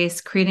in place,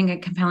 creating a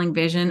compelling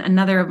vision.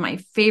 Another of my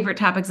favorite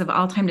topics of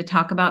all time to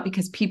talk about,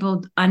 because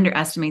people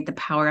underestimate the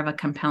power of a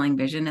compelling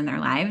vision in their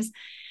lives.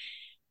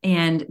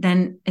 And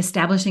then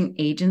establishing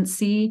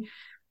agency,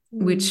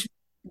 which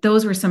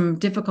those were some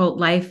difficult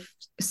life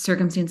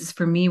circumstances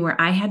for me, where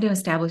I had to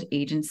establish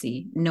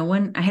agency.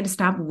 I had to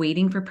stop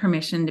waiting for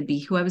permission to be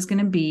who I was going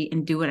to be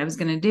and do what I was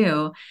going to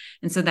do.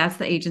 And so that's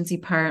the agency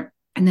part.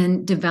 And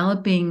then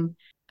developing,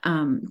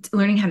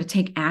 learning how to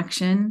take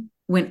action.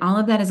 When all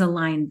of that is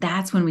aligned,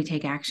 that's when we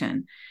take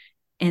action.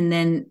 And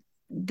then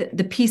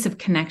the piece of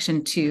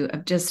connection too,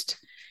 of just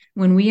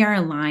when we are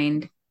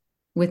aligned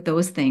with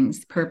those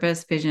things,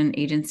 purpose, vision,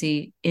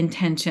 agency,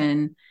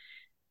 intention,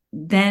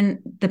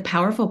 then the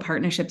powerful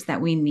partnerships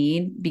that we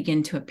need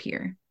begin to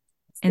appear.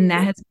 And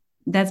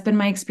that's been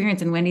my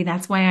experience. And Wendy,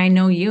 that's why I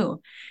know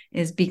you,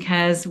 is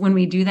because when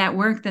we do that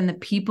work, then the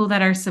people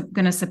that are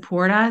going to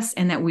support us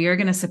and that we are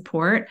going to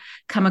support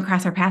come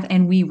across our path,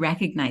 and we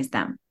recognize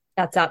them.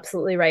 That's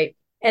absolutely right.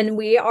 And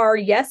we are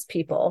yes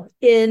people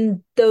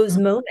in those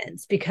Mm.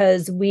 moments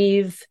because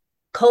we've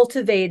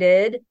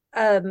cultivated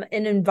an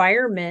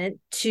environment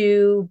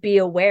to be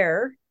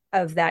aware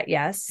of that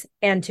yes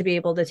and to be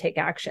able to take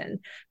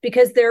action.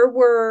 Because there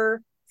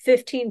were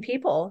 15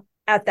 people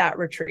at that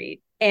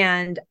retreat,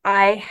 and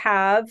I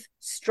have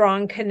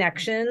strong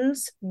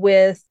connections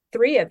with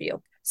three of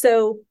you.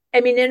 So,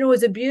 I mean, and it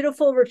was a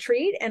beautiful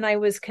retreat, and I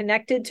was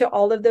connected to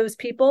all of those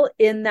people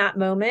in that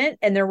moment.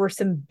 And there were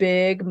some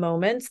big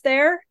moments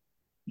there,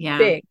 Yeah.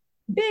 big,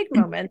 big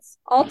moments.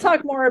 I'll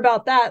talk more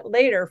about that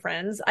later,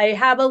 friends. I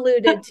have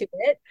alluded to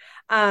it,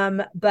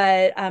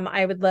 but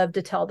I would love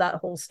to tell that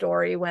whole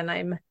story when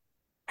I'm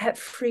at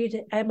free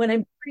to, when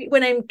I'm free,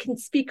 when I can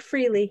speak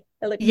freely.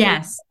 I look forward.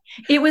 Yes.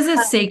 It was a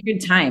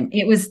sacred time.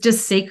 It was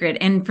just sacred.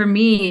 And for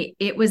me,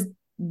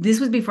 this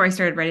was before I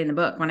started writing the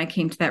book when I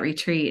came to that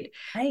retreat.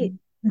 Right.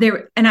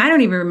 There, and I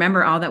don't even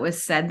remember all that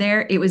was said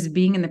there. It was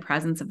being in the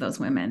presence of those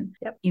women.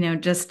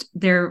 Yep. Just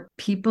they're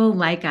people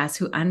like us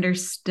who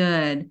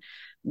understood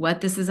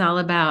what this is all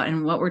about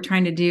and what we're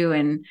trying to do.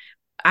 And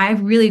I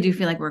really do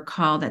feel like we're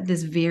called at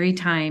this very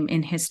time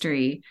in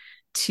history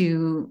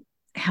to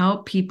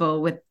help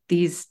people with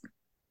these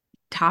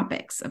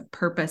topics of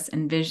purpose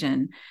and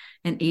vision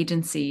and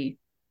agency.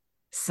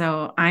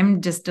 So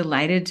I'm just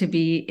delighted to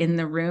be in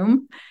the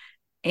room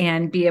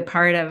and be a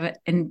part of it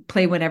and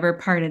play whatever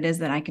part it is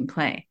that I can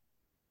play.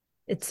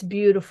 It's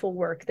beautiful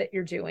work that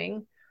you're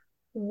doing.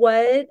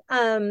 What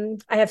I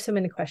have so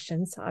many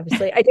questions,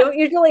 obviously. I don't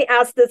usually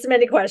ask this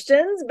many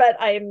questions, but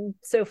I'm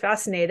so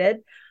fascinated.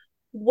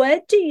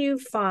 What do you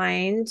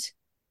find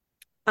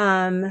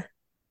are,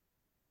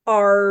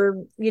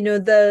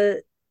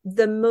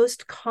 the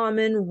most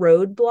common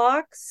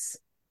roadblocks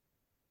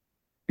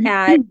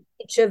at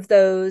each of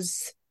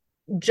those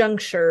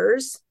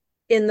junctures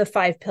in the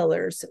 5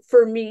 pillars?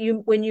 For me,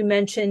 when you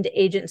mentioned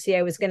agency,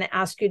 I was going to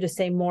ask you to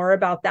say more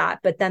about that,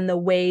 but then the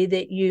way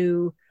that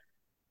you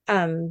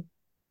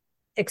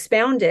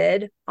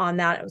expounded on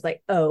that, I was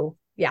like, oh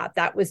yeah,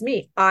 that was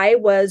me. I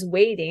was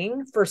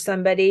waiting for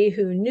somebody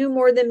who knew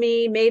more than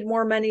me, made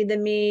more money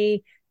than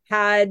me,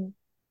 had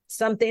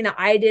something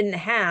I didn't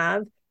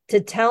have, to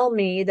tell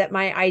me that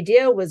my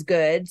idea was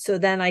good, so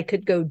then I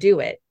could go do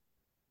it.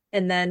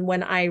 And then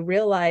when I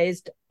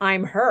realized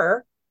I'm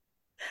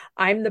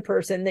the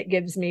person that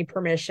gives me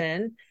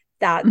permission,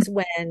 that's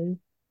when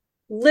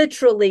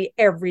literally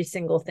every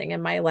single thing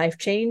in my life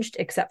changed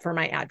except for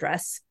my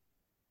address.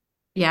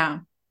 Yeah.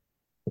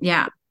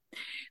 Yeah.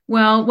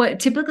 Well, what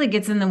typically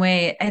gets in the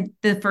way,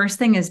 the first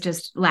thing is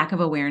just lack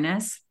of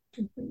awareness,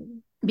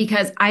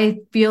 because I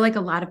feel like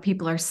a lot of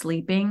people are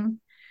sleeping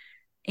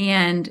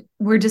and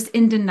we're just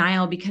in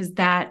denial because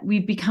that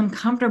we've become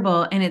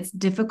comfortable, and it's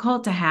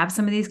difficult to have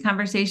some of these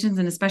conversations.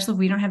 And especially if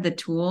we don't have the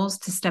tools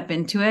to step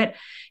into it,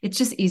 it's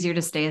just easier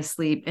to stay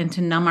asleep and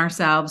to numb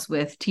ourselves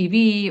with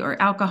TV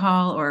or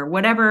alcohol or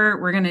whatever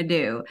we're going to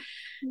do.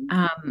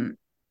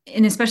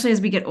 And especially as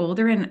we get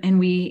older and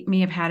we may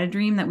have had a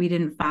dream that we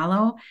didn't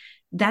follow,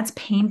 that's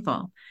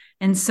painful.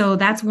 And so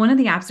that's one of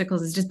the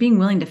obstacles, is just being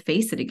willing to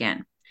face it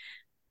again.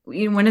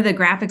 One of the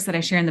graphics that I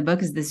share in the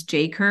book is this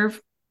J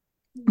curve,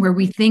 where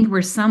we think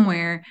we're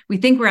somewhere, we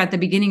think we're at the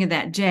beginning of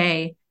that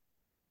J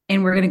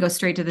and we're going to go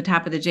straight to the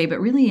top of the J,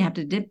 but really you have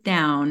to dip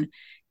down,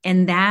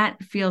 and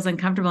that feels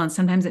uncomfortable. And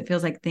sometimes it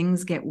feels like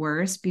things get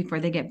worse before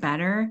they get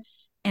better.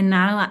 And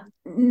not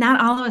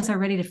all of us are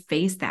ready to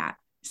face that.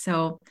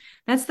 So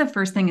that's the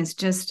first thing, is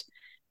just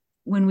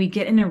when we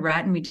get in a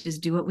rut and we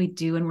just do what we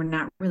do and we're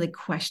not really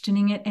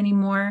questioning it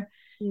anymore,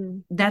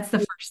 that's the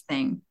first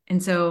thing.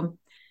 And so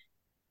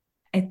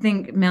I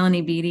think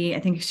Melanie Beattie, I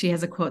think she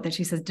has a quote that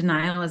she says,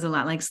 denial is a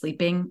lot like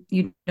sleeping.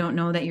 You don't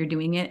know that you're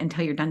doing it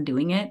until you're done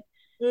doing it.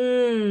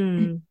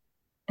 And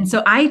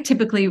so I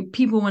typically,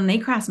 people, when they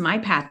cross my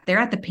path, they're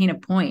at the pain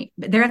of point.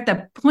 They're at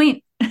the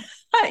point,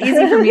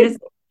 easy for me to say,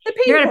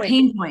 they're at a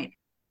pain point.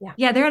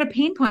 Yeah, they're at a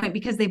pain point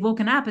because they've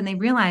woken up and they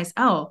realize,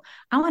 oh,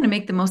 I want to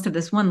make the most of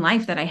this one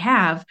life that I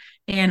have,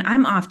 and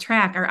I'm off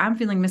track, or I'm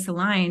feeling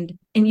misaligned.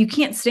 And you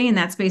can't stay in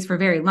that space for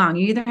very long.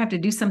 You either have to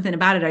do something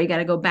about it or you got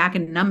to go back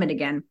and numb it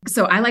again.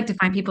 So I like to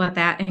find people at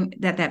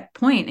that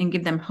point and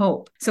give them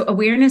hope. So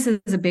awareness is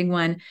a big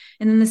one.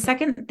 And then the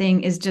second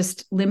thing is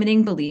just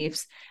limiting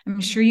beliefs.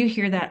 I'm sure you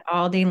hear that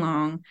all day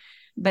long.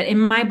 But in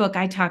my book,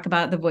 I talk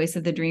about the voice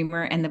of the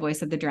dreamer and the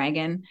voice of the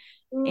dragon.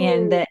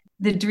 And that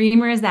the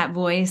dreamer is that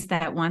voice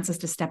that wants us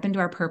to step into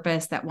our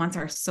purpose, that wants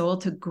our soul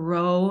to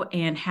grow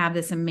and have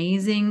this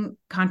amazing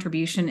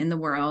contribution in the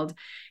world.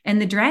 And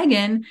the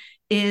dragon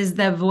is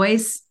the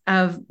voice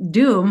of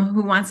doom,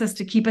 who wants us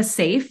to keep us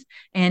safe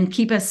and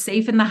keep us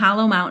safe in the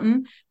hollow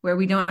mountain where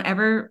we don't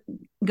ever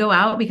go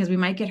out because we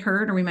might get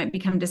hurt or we might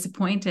become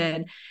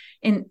disappointed.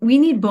 And we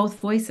need both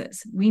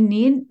voices. We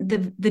need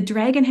the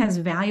dragon has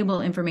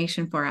valuable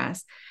information for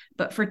us,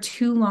 but for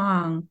too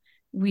long,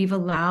 we've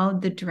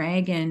allowed the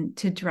dragon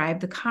to drive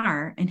the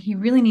car, and he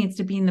really needs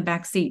to be in the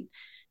back seat,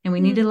 and we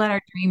need to let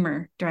our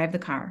dreamer drive the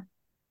car.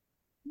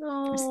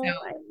 Oh, so,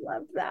 I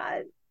love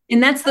that.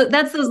 And that's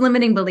those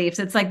limiting beliefs.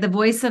 It's like the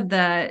voice of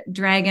the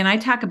dragon. I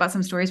talk about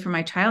some stories from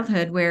my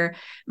childhood where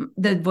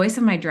the voice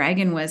of my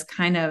dragon was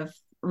kind of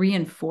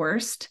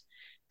reinforced.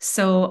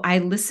 So I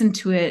listened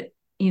to it,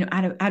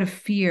 out of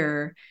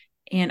fear.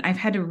 And I've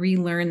had to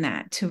relearn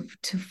that to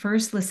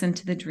first listen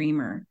to the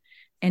dreamer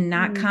and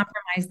not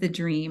compromise the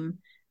dream.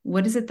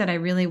 What is it that I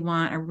really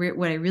want, or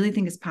what I really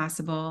think is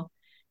possible?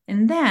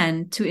 And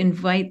then to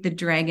invite the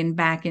dragon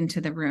back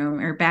into the room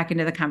or back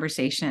into the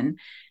conversation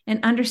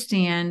and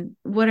understand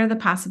what are the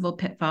possible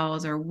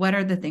pitfalls or what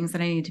are the things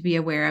that I need to be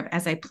aware of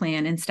as I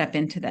plan and step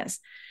into this.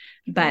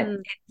 But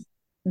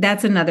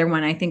that's another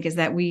one, I think, is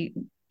that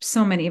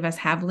so many of us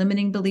have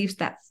limiting beliefs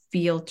that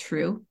feel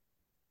true.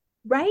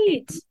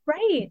 Right.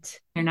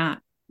 They're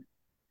not.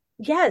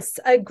 Yes,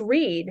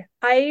 agreed.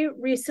 I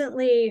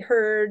recently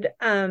heard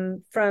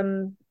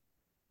from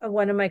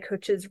one of my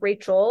coaches,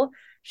 Rachel.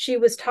 She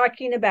was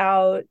talking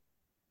about,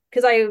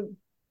 because I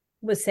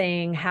was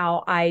saying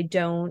how I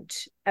don't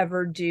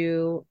ever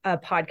do a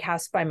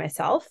podcast by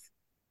myself.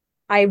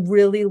 I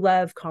really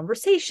love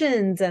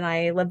conversations and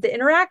I love the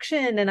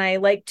interaction, and I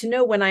like to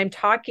know when I'm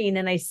talking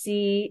and I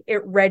see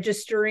it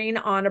registering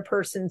on a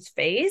person's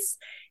face,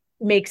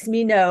 makes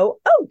me know,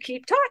 oh,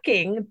 keep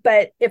talking.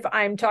 But if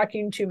I'm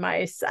talking to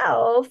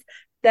myself,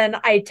 then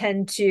I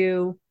tend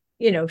to,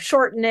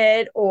 shorten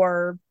it,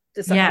 or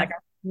just like,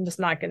 I'm just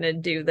not going to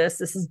do this.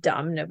 This is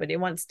dumb. Nobody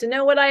wants to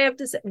know what I have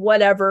to say,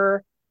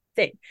 whatever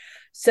thing.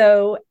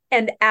 So,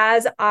 and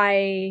as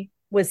I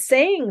was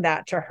saying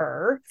that to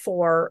her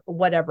for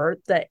whatever,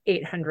 the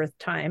 800th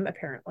time,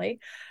 apparently,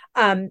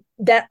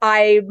 that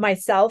I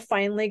myself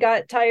finally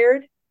got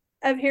tired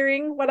of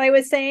hearing what I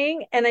was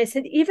saying. And I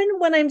said, even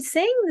when I'm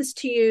saying this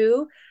to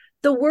you,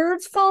 the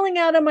words falling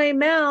out of my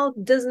mouth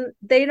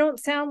they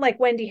don't sound like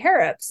Wendy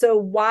Harrop. So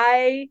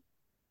why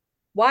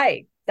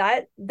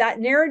that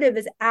narrative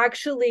is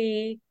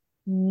actually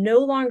no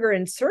longer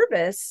in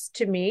service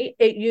to me.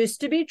 It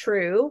used to be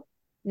true.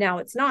 Now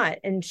it's not.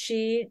 And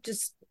she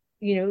just,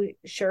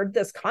 shared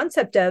this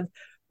concept of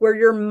where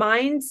your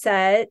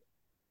mindset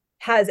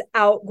has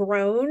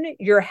outgrown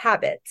your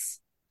habits.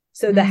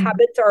 So the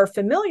habits are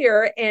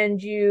familiar,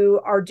 and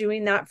you are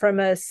doing that from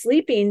a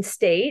sleeping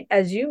state.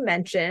 As you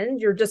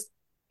mentioned,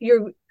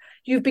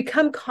 you've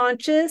become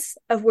conscious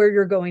of where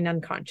you're going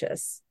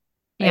unconscious.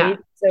 Right? Yeah.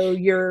 So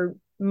you're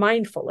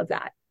mindful of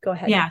that. Go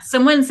ahead. Yeah.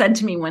 Someone said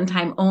to me one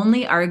time,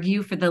 only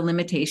argue for the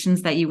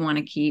limitations that you want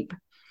to keep.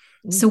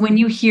 So when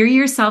you hear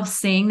yourself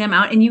saying them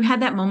out and you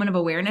had that moment of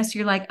awareness,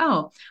 you're like,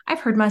 oh, I've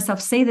heard myself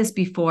say this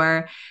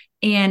before,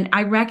 and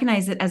I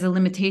recognize it as a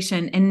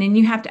limitation. And then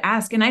you have to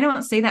ask, and I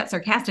don't say that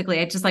sarcastically.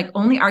 I just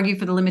only argue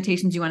for the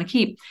limitations you want to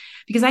keep,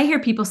 because I hear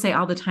people say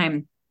all the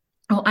time,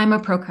 oh, I'm a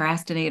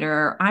procrastinator,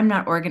 or I'm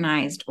not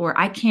organized, or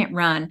I can't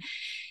run.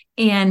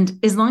 And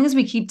as long as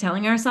we keep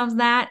telling ourselves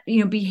that,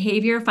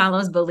 behavior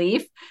follows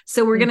belief.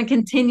 So we're going to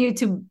continue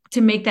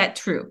to make that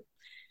true.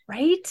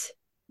 Right?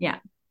 Yeah.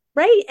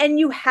 Right. And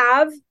you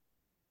have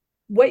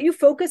what you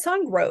focus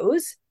on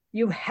grows.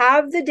 You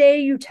have the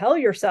day you tell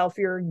yourself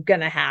you're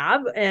going to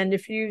have. And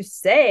if you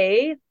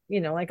say,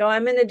 like, oh,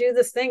 I'm going to do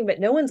this thing, but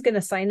no one's going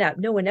to sign up.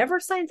 No one ever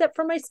signs up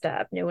for my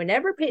stuff. No one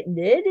ever paid.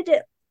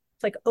 It's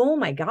like, oh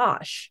my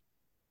gosh,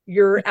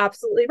 you're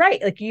absolutely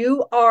right. Like,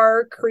 you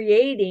are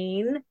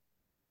creating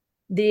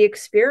the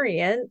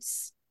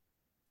experience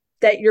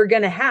that you're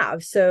going to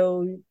have.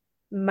 So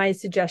my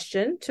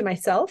suggestion to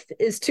myself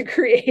is to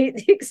create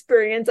the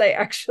experience I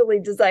actually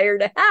desire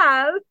to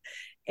have,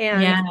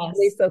 and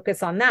really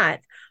focus on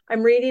that.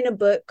 I'm reading a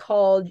book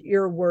called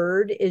Your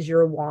Word is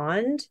Your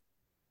Wand.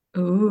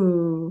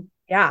 Ooh.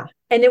 Yeah.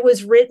 And it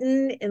was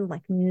written in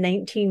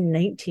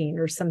 1919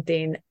 or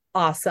something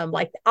awesome.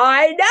 Like,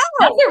 I know.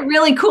 That's a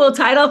really cool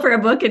title for a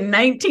book in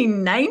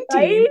 1919.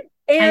 Right?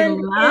 And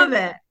I love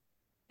it.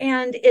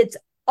 And it's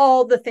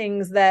all the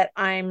things that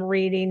I'm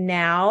reading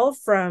now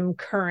from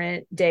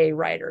current day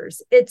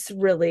writers. It's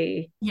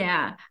really,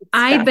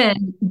 I've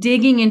been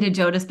digging into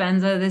Joe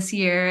Dispenza this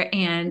year,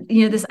 and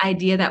this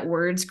idea that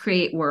words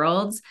create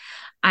worlds.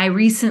 I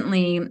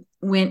recently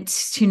went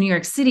to New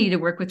York City to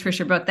work with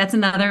Trisha Brook. That's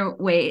another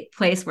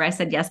place where I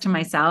said yes to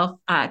myself.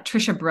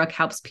 Trisha Brook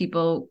helps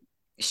people.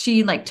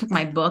 She took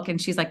my book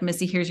and she's like,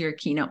 Missy, here's your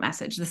keynote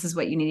message. This is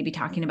what you need to be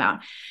talking about.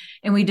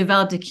 And we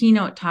developed a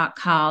keynote talk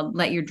called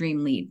Let Your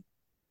Dream Lead.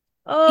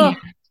 Oh,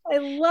 I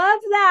love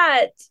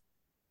that.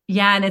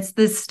 Yeah. And it's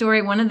this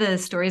story. One of the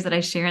stories that I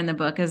share in the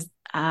book is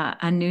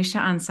Anusha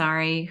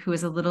Ansari, who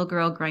is a little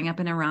girl growing up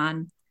in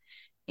Iran.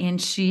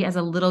 And she, as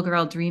a little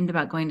girl, dreamed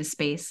about going to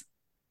space.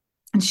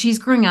 And she's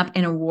growing up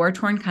in a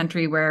war-torn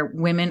country where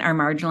women are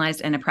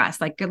marginalized and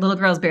oppressed. Little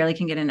girls barely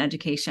can get an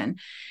education.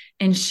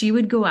 And she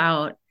would go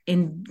out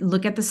and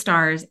look at the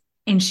stars.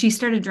 And she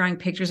started drawing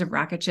pictures of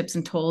rocket ships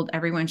and told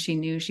everyone she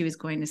knew she was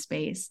going to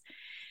space.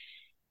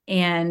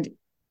 And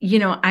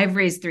I've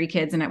raised 3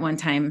 kids, and at one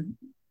time,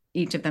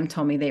 each of them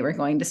told me they were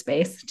going to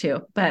space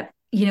too. But,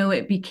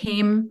 it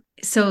became,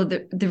 so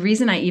the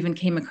reason I even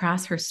came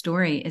across her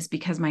story is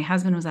because my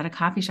husband was at a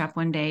coffee shop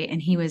one day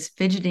and he was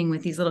fidgeting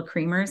with these little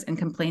creamers and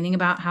complaining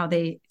about how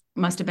they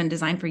must have been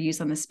designed for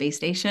use on the space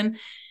station.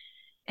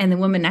 And the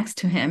woman next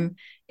to him,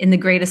 in the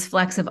greatest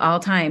flex of all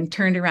time,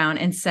 turned around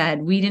and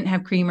said, "We didn't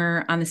have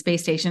creamer on the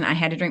space station. I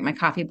had to drink my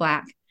coffee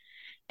black."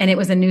 And it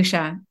was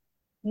Anusha.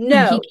 And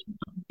No.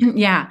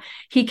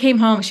 he came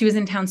home. She was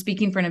in town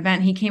speaking for an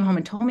event. He came home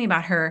and told me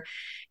about her.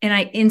 And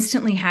I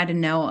instantly had to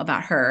know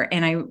about her.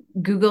 And I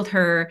Googled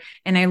her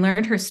and I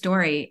learned her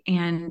story.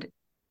 And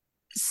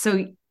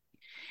so,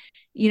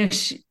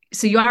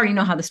 so you already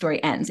know how the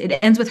story ends. It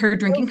ends with her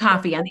drinking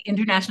coffee on the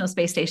International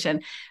Space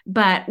Station.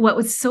 But what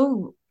was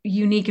so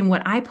unique and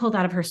what I pulled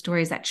out of her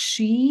story is that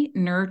she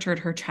nurtured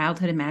her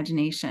childhood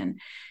imagination,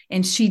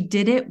 and she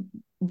did it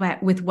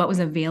with what was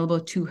available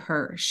to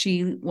her.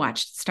 She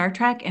watched Star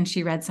Trek and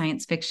she read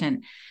science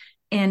fiction.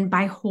 And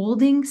by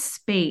holding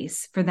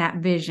space for that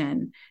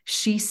vision,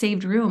 she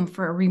saved room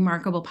for a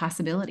remarkable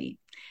possibility.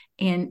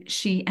 And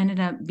she ended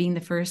up being the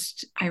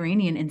first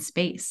Iranian in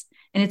space.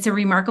 And it's a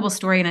remarkable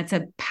story. And it's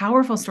a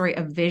powerful story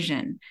of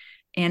vision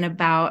and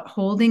about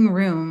holding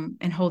room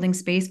and holding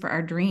space for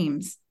our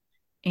dreams.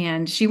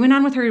 And she went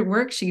on with her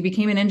work. She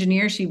became an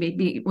engineer. She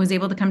was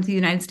able to come to the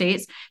United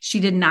States. She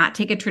did not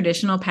take a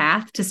traditional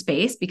path to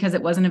space because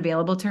it wasn't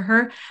available to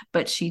her,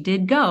 but she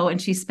did go, and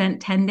she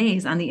spent 10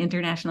 days on the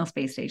International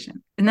Space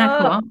Station. Isn't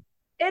that cool?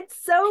 It's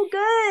so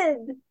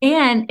good.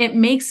 And it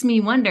makes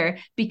me wonder,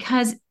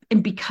 because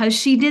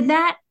she did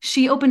that,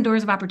 she opened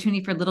doors of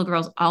opportunity for little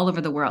girls all over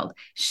the world.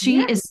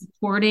 She is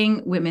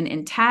supporting women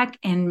in tech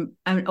and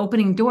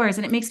opening doors.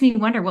 And it makes me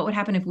wonder what would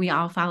happen if we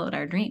all followed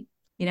our dream.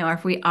 Or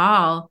if we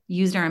all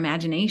used our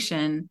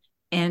imagination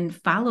and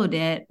followed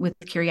it with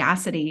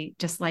curiosity,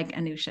 just like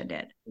Anusha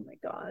did. Oh my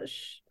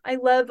gosh. I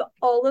love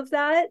all of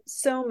that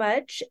so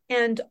much.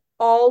 And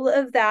all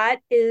of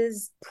that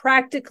is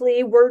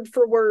practically word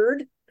for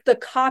word the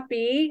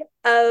copy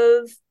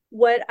of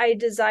what I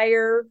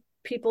desire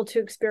people to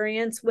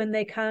experience when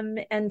they come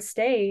and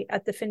stay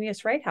at the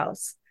Phineas Wright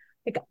House.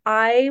 Like,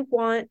 I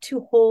want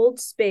to hold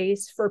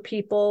space for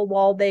people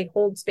while they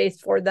hold space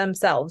for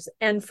themselves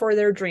and for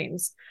their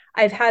dreams.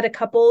 I've had a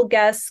couple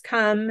guests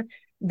come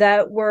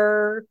that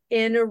were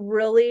in a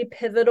really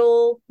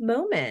pivotal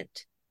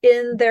moment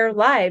in their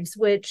lives,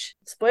 which,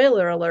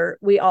 spoiler alert,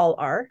 we all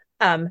are.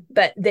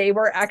 But they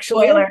were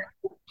actually,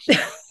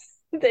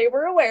 they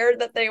were aware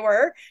that they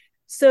were.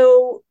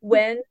 So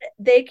when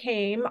they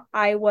came,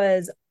 I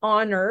was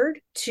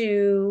honored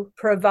to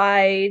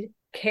provide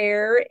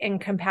care and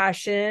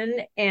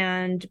compassion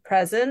and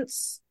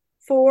presence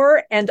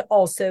for, and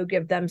also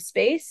give them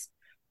space.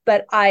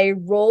 But I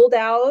rolled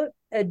out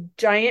a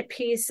giant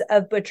piece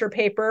of butcher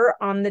paper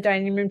on the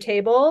dining room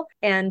table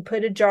and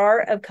put a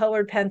jar of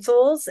colored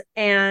pencils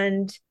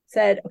and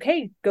said,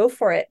 okay, go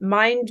for it.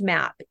 Mind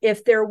map.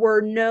 If there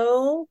were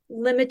no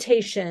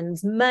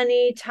limitations,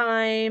 money,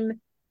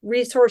 time,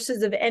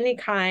 resources of any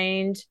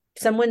kind,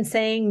 someone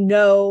saying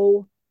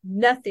no,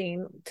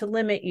 nothing to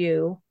limit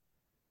you,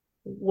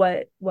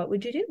 what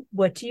would you do?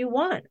 What do you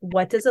want?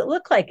 What does it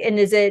look like? And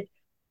is it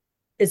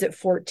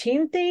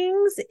 14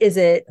 things? Is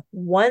it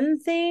one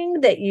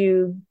thing that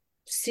you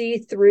see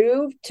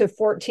through to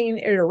 14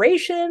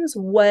 iterations?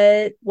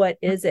 What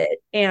is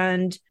it?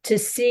 And to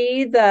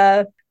see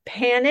the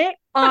panic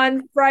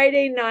on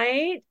Friday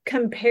night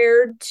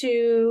compared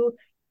to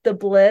the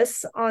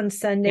bliss on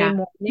Sunday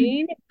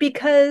morning,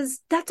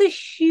 because that's a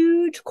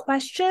huge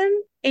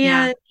question.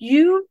 And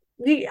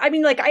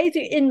I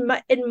think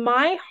in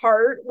my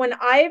heart, when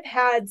I've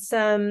had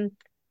some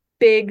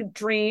big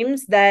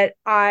dreams that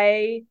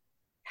I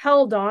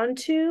held on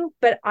to,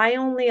 but I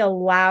only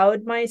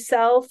allowed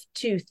myself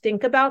to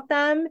think about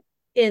them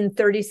in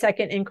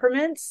 30-second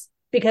increments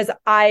because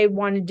I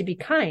wanted to be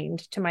kind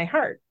to my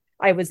heart.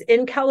 I was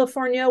in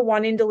California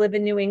wanting to live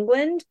in New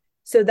England,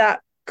 so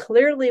that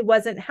clearly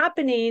wasn't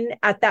happening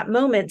at that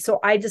moment. So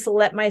I just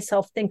let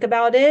myself think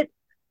about it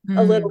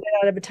a little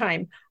bit at a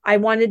time. I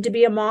wanted to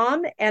be a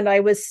mom, and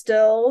I was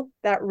still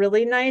that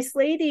really nice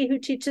lady who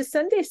teaches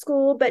Sunday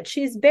school, but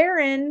she's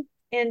barren,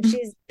 and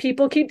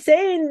people keep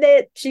saying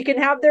that she can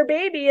have their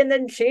baby and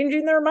then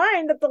changing their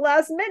mind at the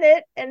last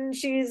minute, and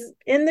she's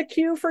in the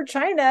queue for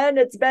China and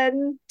it's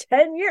been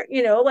 10 years,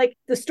 like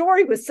the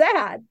story was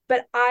sad,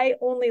 but I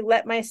only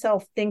let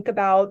myself think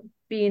about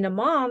being a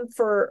mom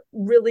for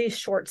really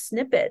short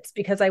snippets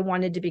because I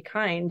wanted to be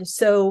kind.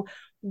 So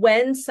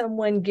when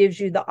someone gives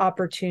you the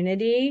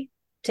opportunity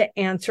to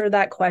answer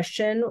that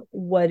question,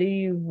 what do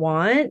you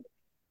want?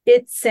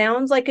 It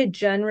sounds like a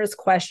generous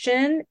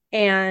question,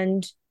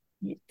 and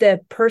the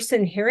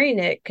person hearing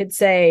it could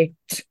say,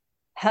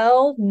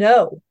 hell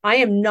no, I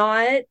am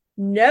not.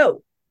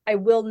 No, I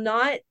will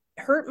not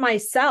hurt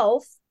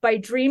myself by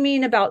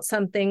dreaming about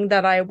something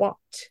that I want,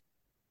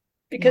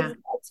 because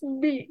that's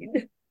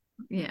mean.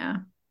 Yeah.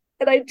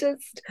 And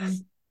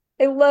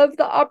I love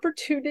the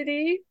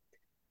opportunity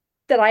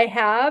that I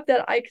have,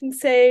 that I can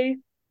say,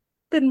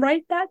 then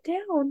write that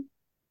down.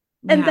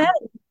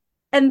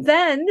 And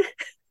then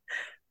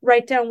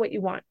write down what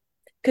you want.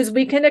 Because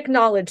we can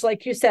acknowledge,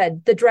 like you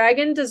said, the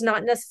dragon does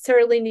not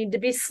necessarily need to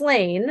be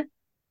slain,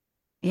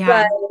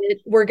 but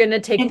we're going to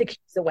take the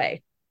keys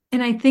away.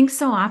 And I think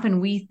so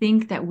often we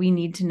think that we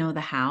need to know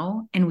the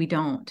how, and we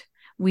don't.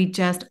 We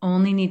just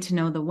only need to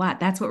know the what.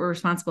 That's what we're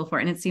responsible for.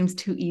 And it seems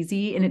too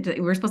easy. And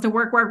we're supposed to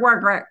work, work,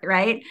 work, work,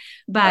 right?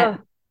 But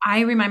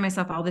I remind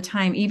myself all the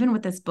time, even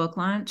with this book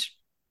launch,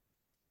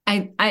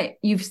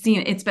 you've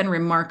seen it's been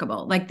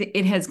remarkable. Like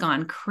it has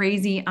gone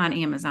crazy on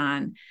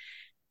Amazon.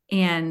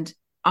 And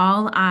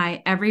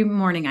every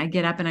morning I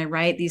get up and I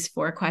write these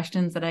 4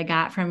 questions that I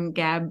got from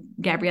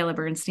Gabriella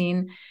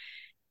Bernstein.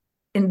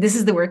 And this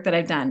is the work that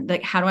I've done.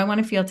 Like, how do I want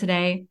to feel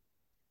today?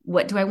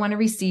 What do I want to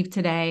receive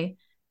today?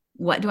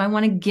 What do I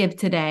want to give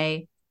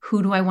today?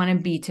 Who do I want to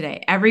be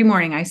today? Every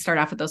morning I start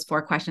off with those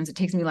 4 questions. It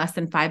takes me less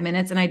than 5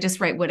 minutes and I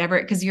just write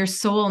whatever, because your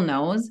soul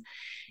knows,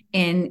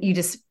 and you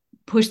just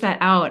push that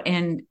out.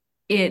 And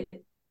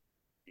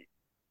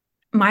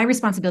my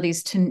responsibility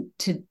is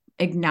to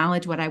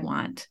acknowledge what I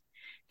want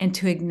and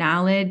to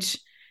acknowledge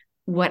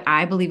what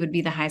I believe would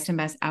be the highest and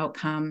best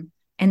outcome.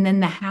 And then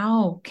the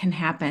how can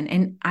happen.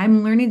 And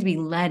I'm learning to be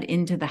led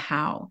into the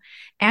how,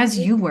 as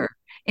you were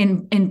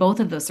in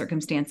both of those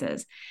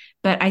circumstances.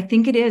 But I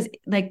think it is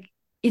like,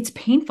 it's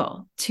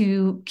painful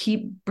to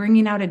keep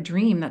bringing out a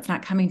dream that's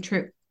not coming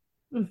true.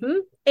 Mm-hmm.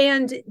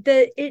 And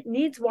it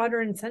needs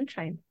water and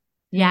sunshine.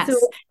 Yes. So,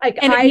 like,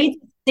 and it needs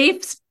a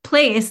safe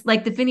place,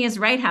 like the Phineas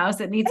Wright House.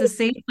 It needs a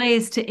safe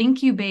place to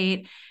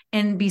incubate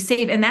and be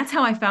safe. And that's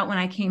how I felt when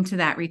I came to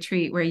that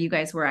retreat where you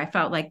guys were. I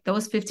felt like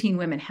those 15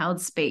 women held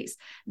space.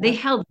 They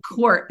held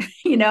court,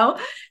 you know?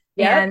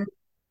 Yeah.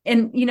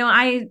 And, you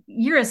know,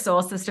 you're a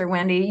soul sister,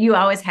 Wendy. You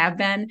always have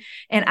been.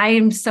 And I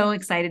am so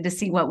excited to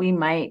see what we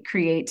might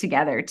create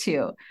together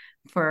too,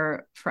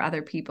 for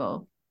other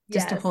people,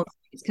 just to hold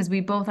space, because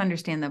we both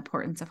understand the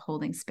importance of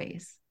holding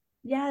space.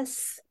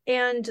 Yes.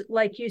 And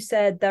like you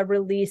said, the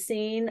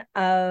releasing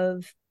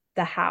of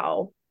the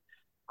how.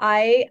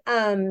 I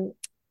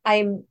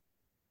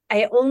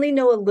only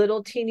know a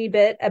little teeny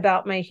bit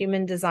about my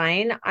human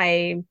design.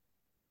 I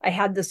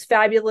had this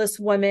fabulous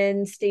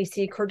woman,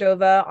 Stacy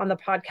Cordova, on the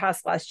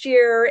podcast last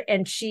year,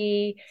 and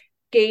she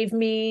gave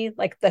me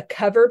like the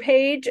cover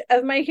page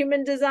of my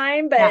human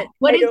design. But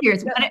what is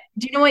yours? Do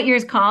you know what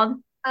yours called?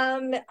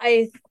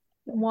 I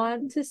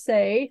want to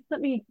say,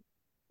 let me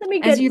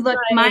get as you look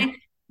mine,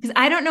 because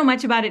I don't know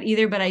much about it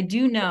either, but I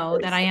do know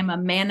that I am a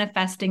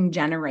manifesting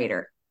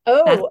generator.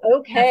 Oh,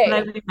 okay.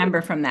 That's what I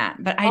remember from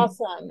that. But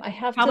awesome. I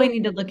have probably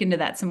need to look into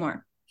that some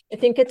more. I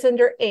think it's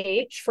under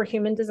H for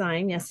human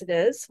design. Yes, it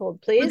is.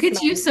 Hold, please. Look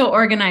at you, so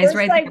organized,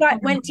 right? I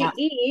went to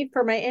E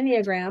for my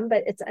Enneagram,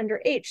 but it's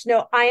under H.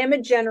 No, I am a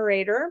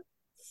generator.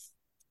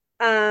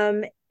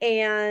 And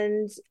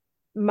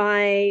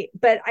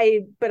but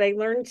I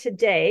learned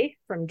today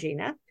from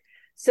Gina.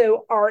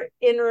 So our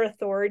inner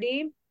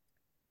authority.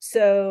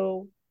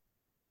 So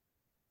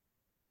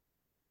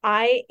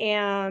I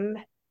am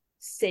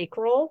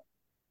sacral,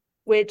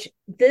 which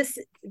that's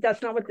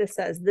not what this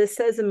says. This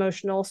says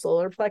emotional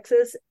solar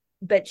plexus,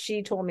 but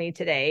she told me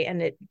today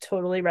and it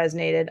totally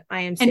resonated.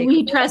 I am sacral. And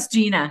we trust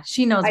Gina.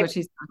 She knows what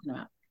she's talking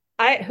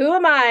about. Who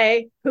am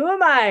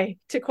I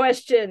to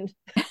question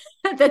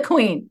the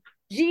queen?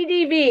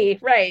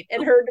 GDV, right,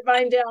 and her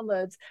divine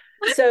downloads.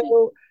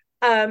 So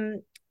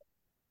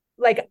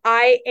like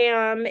I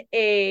am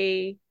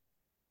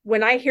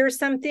when I hear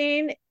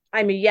something,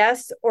 I'm a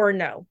yes or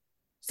no.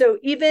 So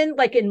even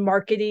like in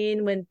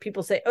marketing, when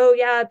people say, oh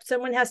yeah,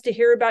 someone has to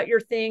hear about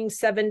your thing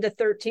 7 to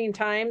 13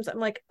 times. I'm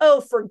like,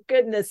 oh, for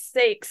goodness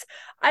sakes,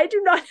 I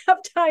do not have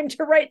time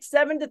to write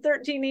 7 to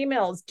 13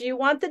 emails. Do you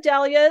want the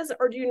dahlias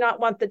or do you not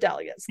want the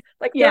dahlias?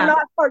 Like, they're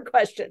not hard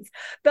questions,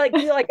 but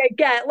like I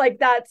get, like,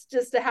 that's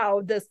just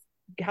how this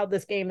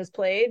game is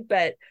played.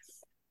 But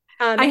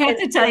I have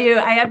to tell you,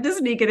 I have to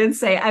sneak it and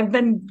say, I've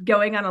been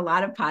going on a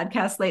lot of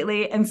podcasts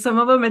lately, and some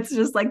of them, it's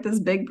just like this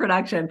big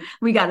production.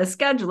 We got to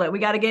schedule it. We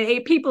got to get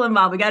 8 people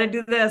involved. We got to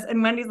do this.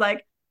 And Wendy's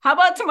like, how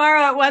about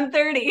tomorrow at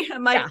 1:30?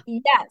 I'm like,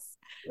 yes.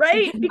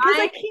 Right. Because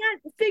I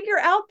can't figure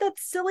out that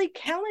silly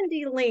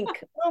Calendly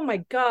link. Oh my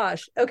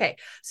gosh. Okay.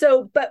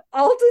 So, but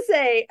all to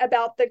say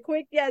about the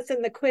quick yes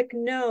and the quick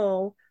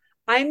no,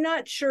 I'm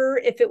not sure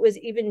if it was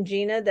even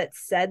Gina that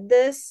said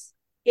this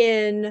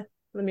let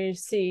me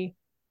see.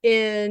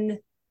 In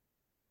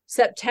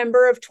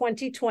September of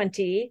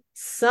 2020,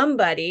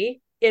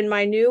 somebody in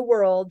my new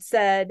world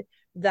said,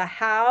 the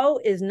how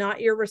is not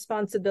your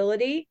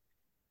responsibility.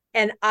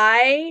 And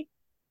I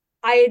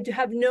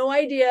have no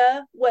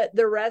idea what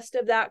the rest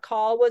of that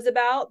call was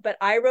about, but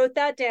I wrote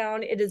that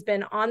down. It has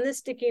been on the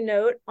sticky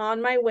note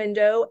on my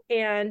window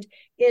and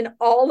in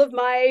all of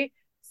my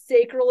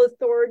sacral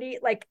authority.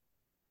 Like,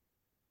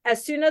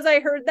 as soon as I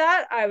heard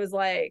that, I was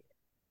like,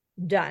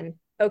 done.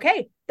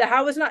 Okay. The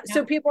how is not.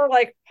 So people are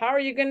like, how are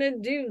you going to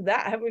do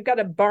that? We've got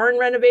a barn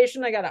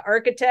renovation. I got an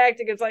architect.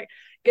 It's like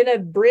going to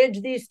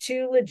bridge these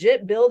 2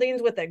 legit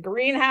buildings with a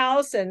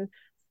greenhouse. And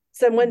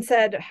someone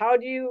said, how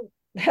do you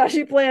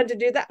plan to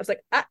do that? I was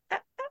like,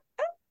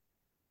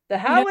 the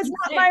how is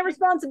not my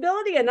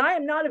responsibility. And I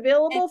am not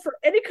available for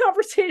any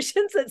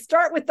conversations that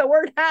start with the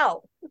word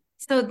how.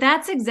 So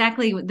that's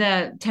exactly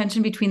the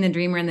tension between the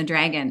dreamer and the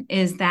dragon,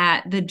 is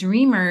that the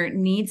dreamer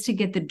needs to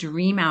get the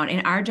dream out.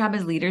 And our job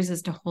as leaders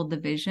is to hold the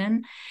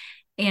vision.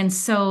 And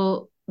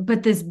so,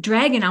 but this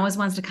dragon always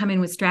wants to come in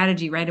with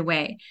strategy right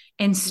away.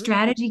 And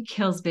strategy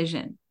kills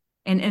vision.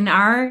 And in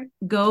our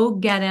go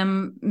get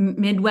 'em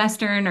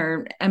Midwestern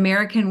or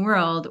American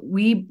world,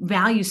 we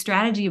value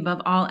strategy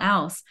above all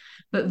else,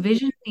 but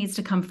vision needs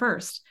to come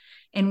first.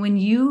 And when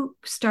you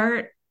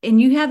start,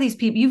 and you have these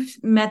people, you've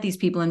met these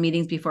people in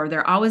meetings before,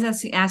 they're always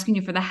asking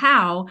you for the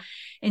how,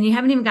 and you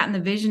haven't even gotten the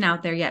vision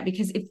out there yet,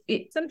 because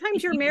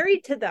sometimes you're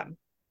married to them.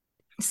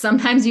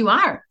 Sometimes you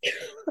are.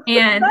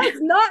 And that's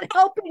not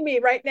helping me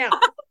right now.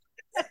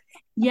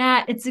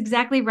 Yeah, it's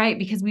exactly right,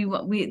 because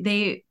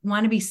they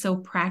want to be so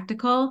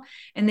practical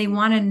and they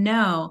want to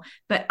know,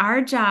 but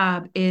our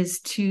job is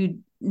to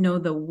know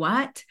the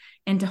what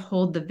and to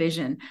hold the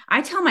vision.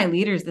 I tell my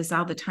leaders this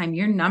all the time.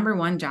 Your number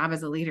one job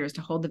as a leader is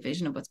to hold the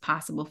vision of what's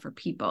possible for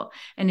people.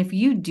 And if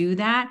you do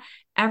that,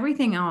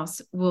 everything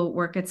else will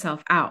work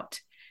itself out.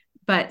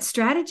 But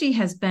strategy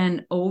has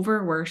been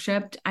over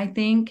worshiped, I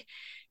think.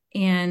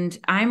 And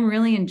I'm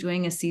really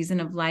enjoying a season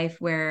of life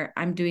where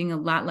I'm doing a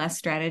lot less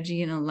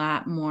strategy and a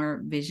lot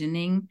more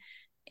visioning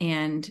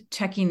and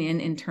checking in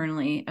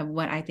internally of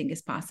what I think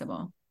is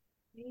possible.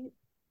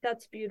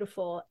 That's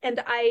beautiful. And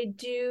I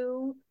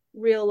do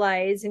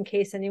realize, in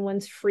case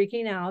anyone's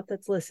freaking out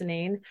that's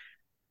listening,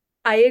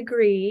 I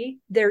agree,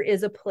 there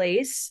is a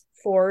place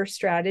for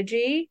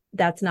strategy.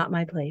 That's not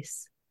my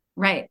place.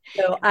 Right.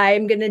 So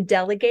I'm going to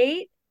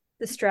delegate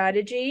the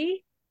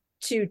strategy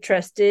to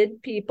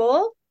trusted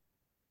people.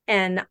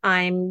 And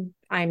I'm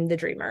the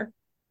dreamer.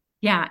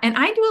 Yeah. And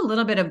I do a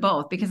little bit of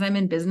both because I'm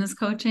in business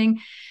coaching,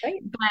 right?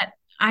 But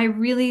I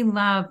really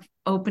love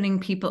opening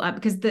people up,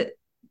 because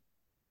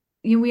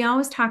we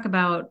always talk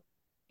about,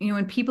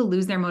 when people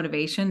lose their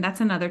motivation, that's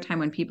another time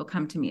when people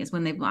come to me, is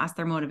when they've lost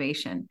their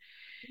motivation.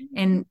 Mm-hmm.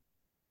 And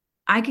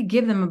I could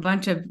give them a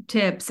bunch of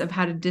tips of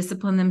how to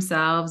discipline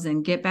themselves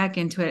and get back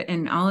into it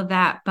and all of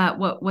that. But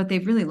what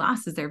they've really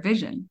lost is their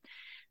vision,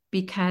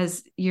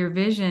 because your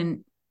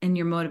vision and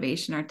your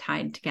motivation are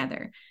tied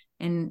together.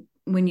 And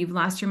when you've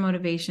lost your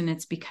motivation,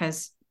 it's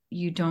because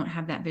you don't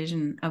have that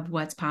vision of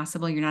what's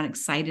possible. You're not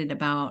excited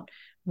about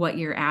what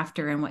you're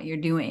after and what you're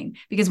doing.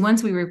 Because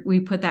once we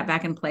put that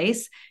back in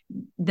place,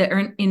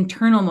 the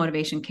internal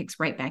motivation kicks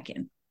right back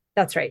in.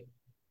 That's right.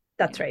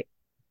 That's right.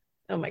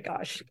 Oh my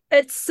gosh.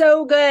 It's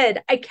so good.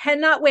 I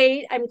cannot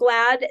wait. I'm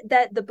glad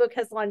that the book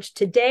has launched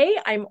today.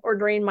 I'm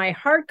ordering my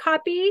hard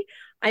copy.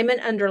 I'm an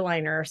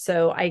underliner,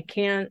 so I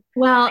can't.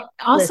 Well,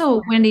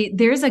 also, Wendy,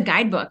 there's a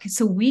guidebook.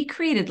 So we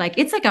created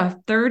it's like a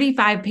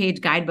 35-page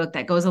guidebook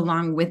that goes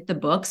along with the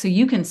book. So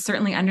you can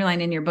certainly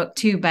underline in your book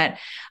too. But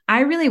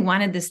I really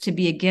wanted this to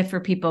be a gift for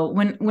people.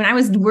 When I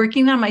was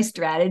working on my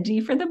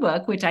strategy for the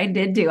book, which I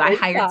did do, I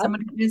hired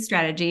someone to do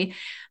strategy.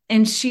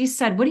 And she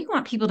said, "What do you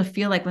want people to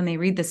feel like when they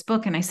read this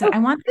book?" And I said, "I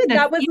want them to."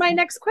 That was my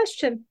next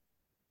question.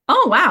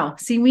 Oh, wow.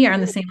 See, we are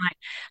on the same line.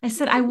 I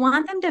said, I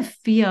want them to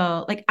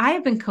feel like I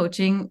have been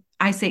coaching,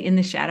 I say, in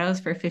the shadows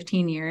for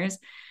 15 years,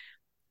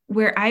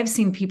 where I've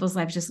seen people's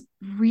lives just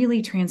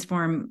really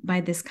transform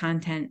by this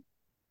content.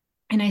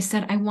 And I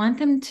said, I want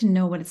them to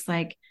know what it's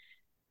like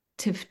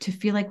to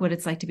feel like what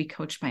it's like to be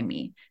coached by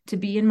me, to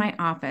be in my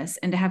office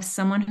and to have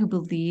someone who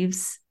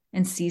believes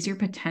and sees your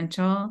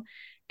potential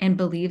and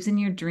believes in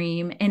your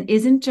dream and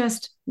isn't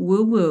just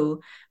woo-woo,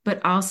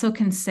 but also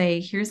can say,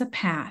 here's a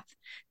path.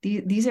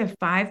 These are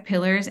 5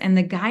 pillars, and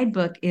the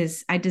guidebook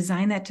I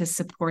designed that to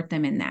support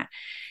them in that.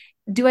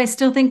 Do I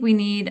still think we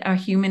need a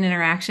human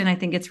interaction? I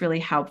think it's really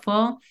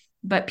helpful,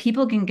 but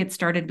people can get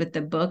started with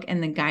the book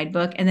and the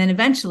guidebook, and then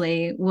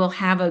eventually we'll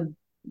have a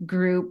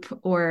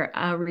group or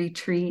a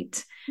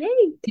retreat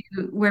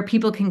where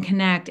people can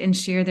connect and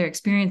share their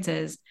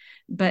experiences.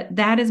 But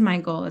that is my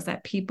goal, is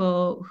that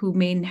people who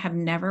may have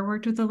never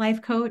worked with a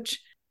life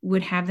coach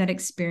would have that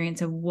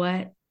experience of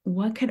what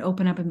could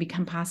open up and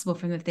become possible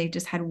for them if they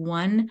just had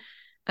one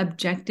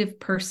objective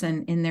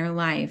person in their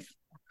life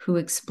who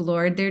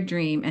explored their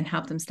dream and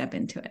helped them step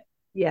into it.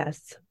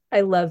 Yes,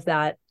 I love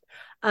that.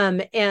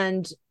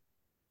 And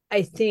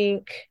I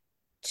think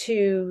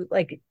too,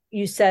 like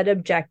you said,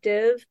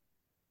 objective.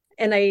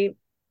 And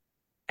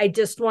I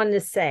just want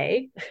to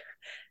say,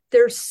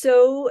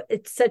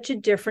 it's such a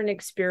different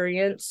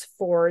experience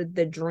for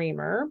the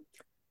dreamer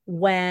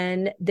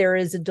when there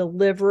is a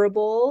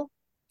deliverable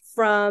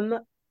from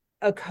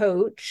a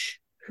coach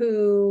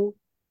who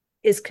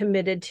is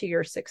committed to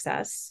your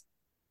success,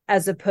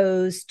 as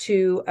opposed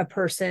to a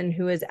person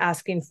who is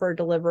asking for a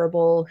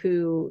deliverable,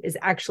 who is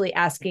actually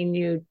asking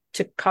you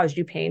to cause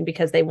you pain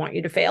because they want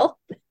you to fail.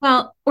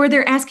 Well, or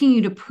they're asking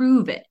you to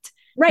prove it.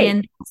 Right.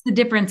 And that's the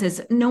difference,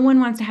 is no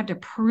one wants to have to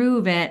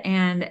prove it.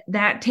 And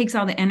that takes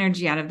all the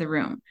energy out of the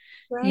room.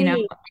 Right.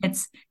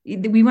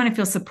 We want to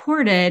feel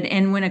supported.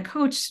 And when a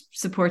coach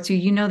supports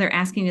you, they're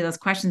asking you those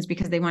questions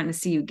because they want to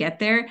see you get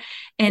there.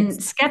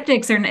 And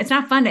skeptics it's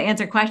not fun to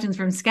answer questions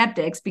from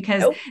skeptics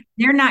because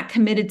they're not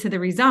committed to the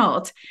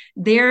result.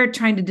 They're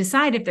trying to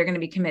decide if they're going to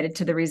be committed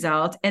to the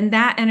result. And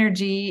that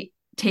energy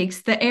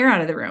takes the air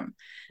out of the room.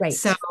 Right.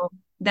 So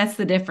that's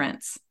the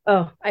difference.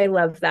 Oh, I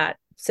love that.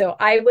 So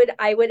I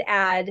would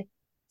add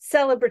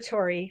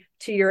celebratory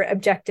to your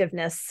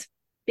objectiveness,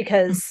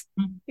 because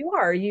you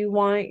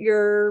want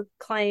your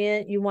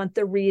client, you want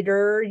the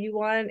reader, you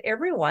want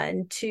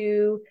everyone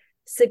to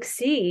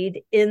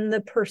succeed in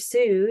the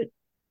pursuit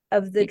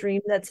of the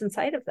dream that's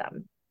inside of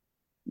them.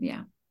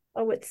 Yeah.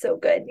 Oh, it's so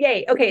good.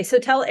 Yay. Okay. So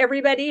tell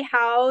everybody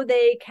how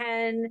they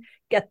can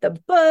get the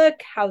book,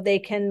 how they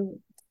can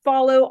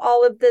follow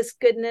all of this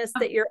goodness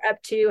that you're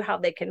up to, how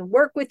they can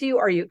work with you.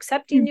 Are you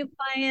accepting new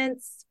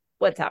clients?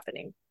 What's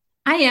happening?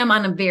 I am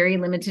on a very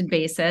limited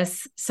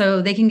basis.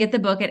 So they can get the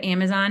book at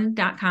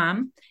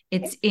Amazon.com.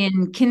 It's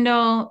in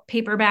Kindle,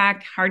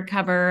 paperback,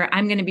 hardcover.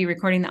 I'm going to be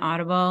recording the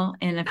Audible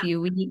in a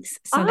few weeks.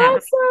 So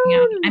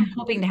I'm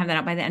hoping to have that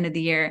out by the end of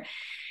the year.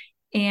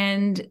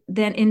 And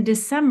then in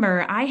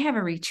December, I have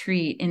a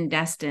retreat in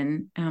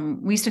Destin.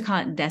 We used to call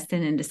it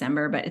Destin in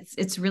December, but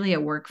it's really a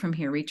work from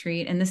here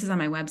retreat. And this is on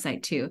my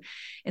website too.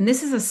 And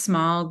this is a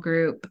small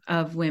group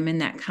of women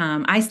that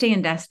come. I stay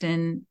in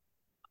Destin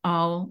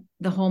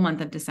the whole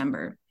month of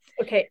December.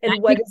 Okay.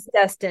 And what is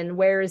Destin?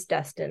 Where is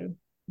Destin?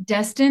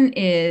 Destin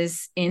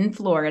is in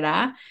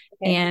Florida.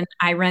 Okay. And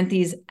I rent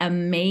these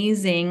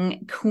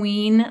amazing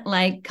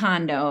queen-like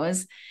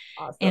condos.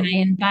 Awesome. And I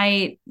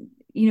invite,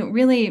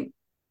 really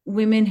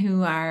women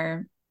who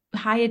are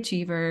high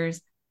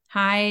achievers,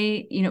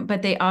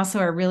 but they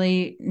also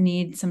really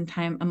need some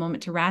time, a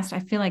moment to rest. I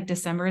feel like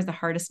December is the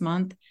hardest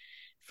month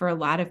for a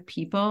lot of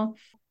people.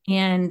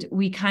 And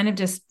we kind of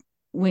just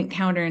went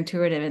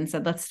counterintuitive and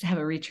said, let's have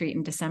a retreat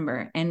in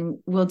December, and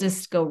we'll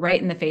just go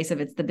right in the face of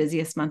it's the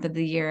busiest month of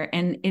the year.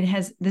 And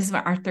this is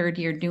our third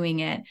year doing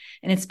it.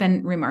 And it's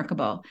been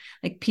remarkable.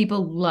 Like,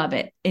 people love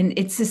it. And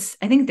it's just,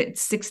 I think that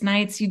 6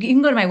 nights, you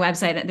can go to my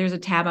website. There's a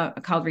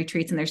tab called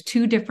retreats, and there's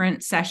 2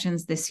 different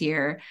sessions this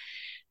year,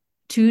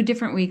 2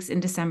 different weeks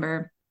in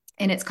December.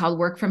 And it's called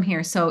Work From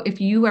Here. So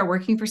if you are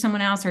working for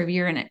someone else, or if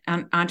you're an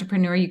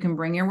entrepreneur, you can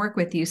bring your work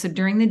with you. So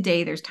during the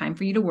day, there's time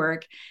for you to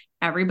work.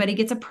 Everybody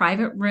gets a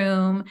private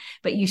room,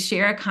 but you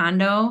share a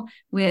condo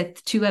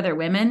with 2 other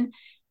women,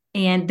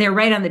 and they're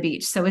right on the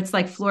beach. So it's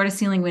like floor to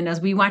ceiling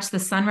windows. We watch the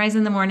sunrise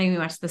in the morning. We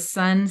watch the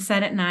sun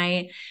set at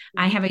night.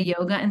 I have a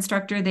yoga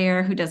instructor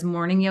there who does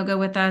morning yoga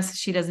with us.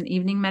 She does an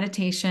evening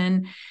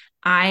meditation.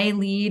 I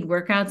lead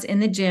workouts in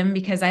the gym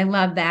because I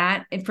love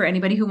that for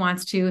anybody who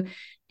wants to.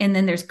 And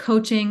then there's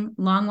coaching,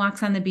 long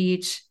walks on the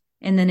beach.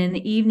 And then in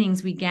the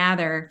evenings, we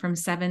gather from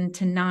 7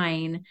 to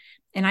 9.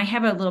 And I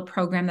have a little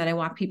program that I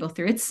walk people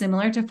through. It's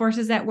similar to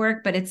Forces at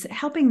Work, but it's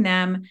helping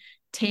them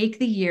take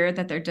the year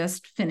that they're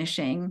just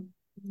finishing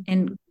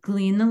and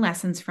glean the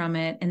lessons from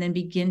it, and then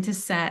begin to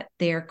set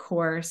their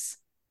course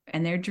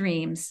and their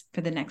dreams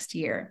for the next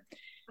year.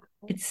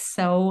 It's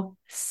so,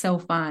 so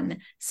fun.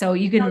 So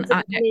you can,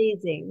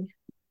 amazing.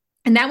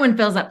 And that one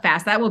fills up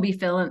fast. That will be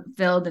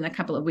filled in a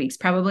couple of weeks,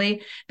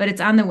 probably, but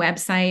it's on the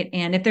website.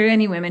 And if there are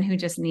any women who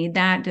just need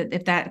that,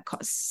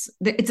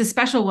 it's a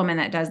special woman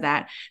that does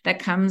that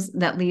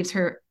leaves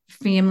her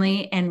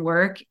family and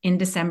work in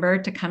December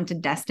to come to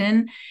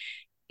Destin.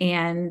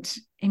 And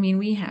I mean,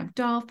 we have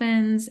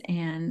dolphins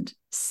and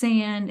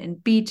sand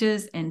and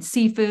beaches and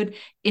seafood.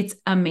 It's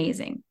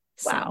amazing.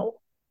 Wow.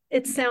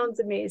 It sounds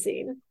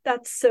amazing.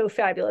 That's so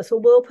fabulous.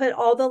 Well, we'll put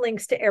all the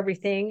links to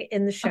everything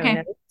in the show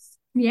notes.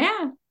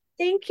 Yeah.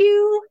 Thank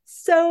you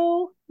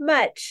so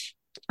much.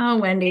 Oh,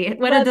 Wendy,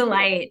 what a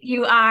delight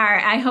you are.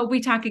 I hope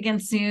we talk again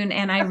soon.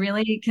 And I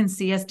really can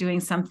see us doing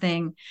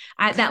something.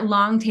 That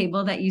long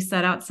table that you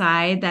set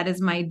outside, that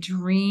is my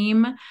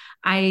dream.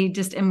 I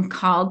just am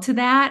called to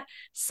that.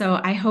 So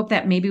I hope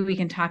that maybe we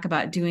can talk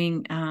about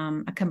doing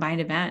a combined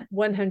event.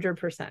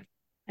 100%.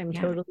 I'm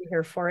totally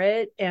here for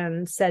it.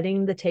 And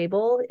setting the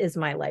table is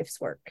my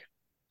life's work.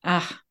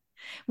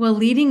 Well,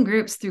 leading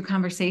groups through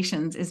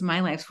conversations is my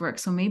life's work.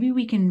 So maybe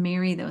we can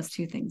marry those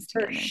 2 things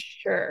together. For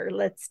sure.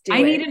 Let's do it.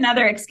 I need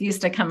another excuse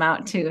to come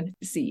out to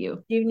see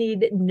you. You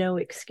need no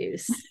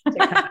excuse to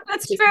come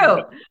That's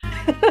true.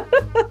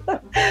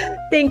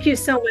 Thank you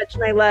so much,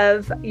 my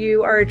love.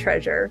 You are a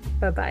treasure.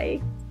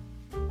 Bye-bye.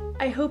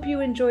 I hope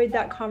you enjoyed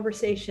that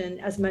conversation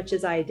as much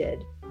as I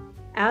did.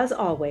 As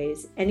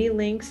always, any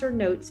links or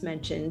notes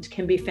mentioned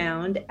can be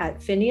found at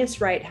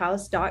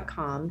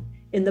phineaswrighthouse.com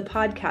in the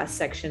podcast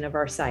section of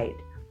our site,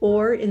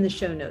 or in the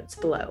show notes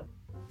below.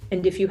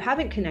 And if you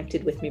haven't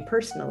connected with me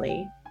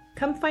personally,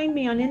 come find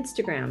me on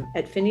Instagram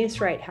at Phineas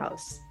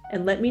Wrighthouse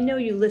and let me know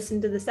you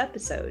listened to this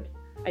episode.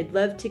 I'd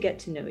love to get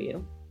to know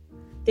you.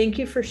 Thank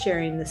you for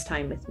sharing this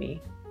time with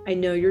me. I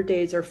know your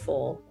days are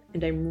full,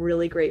 and I'm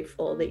really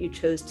grateful that you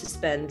chose to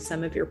spend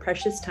some of your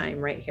precious time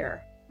right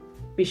here.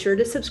 Be sure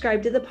to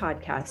subscribe to the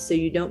podcast so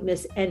you don't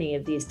miss any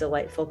of these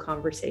delightful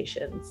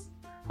conversations.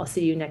 I'll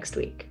see you next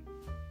week.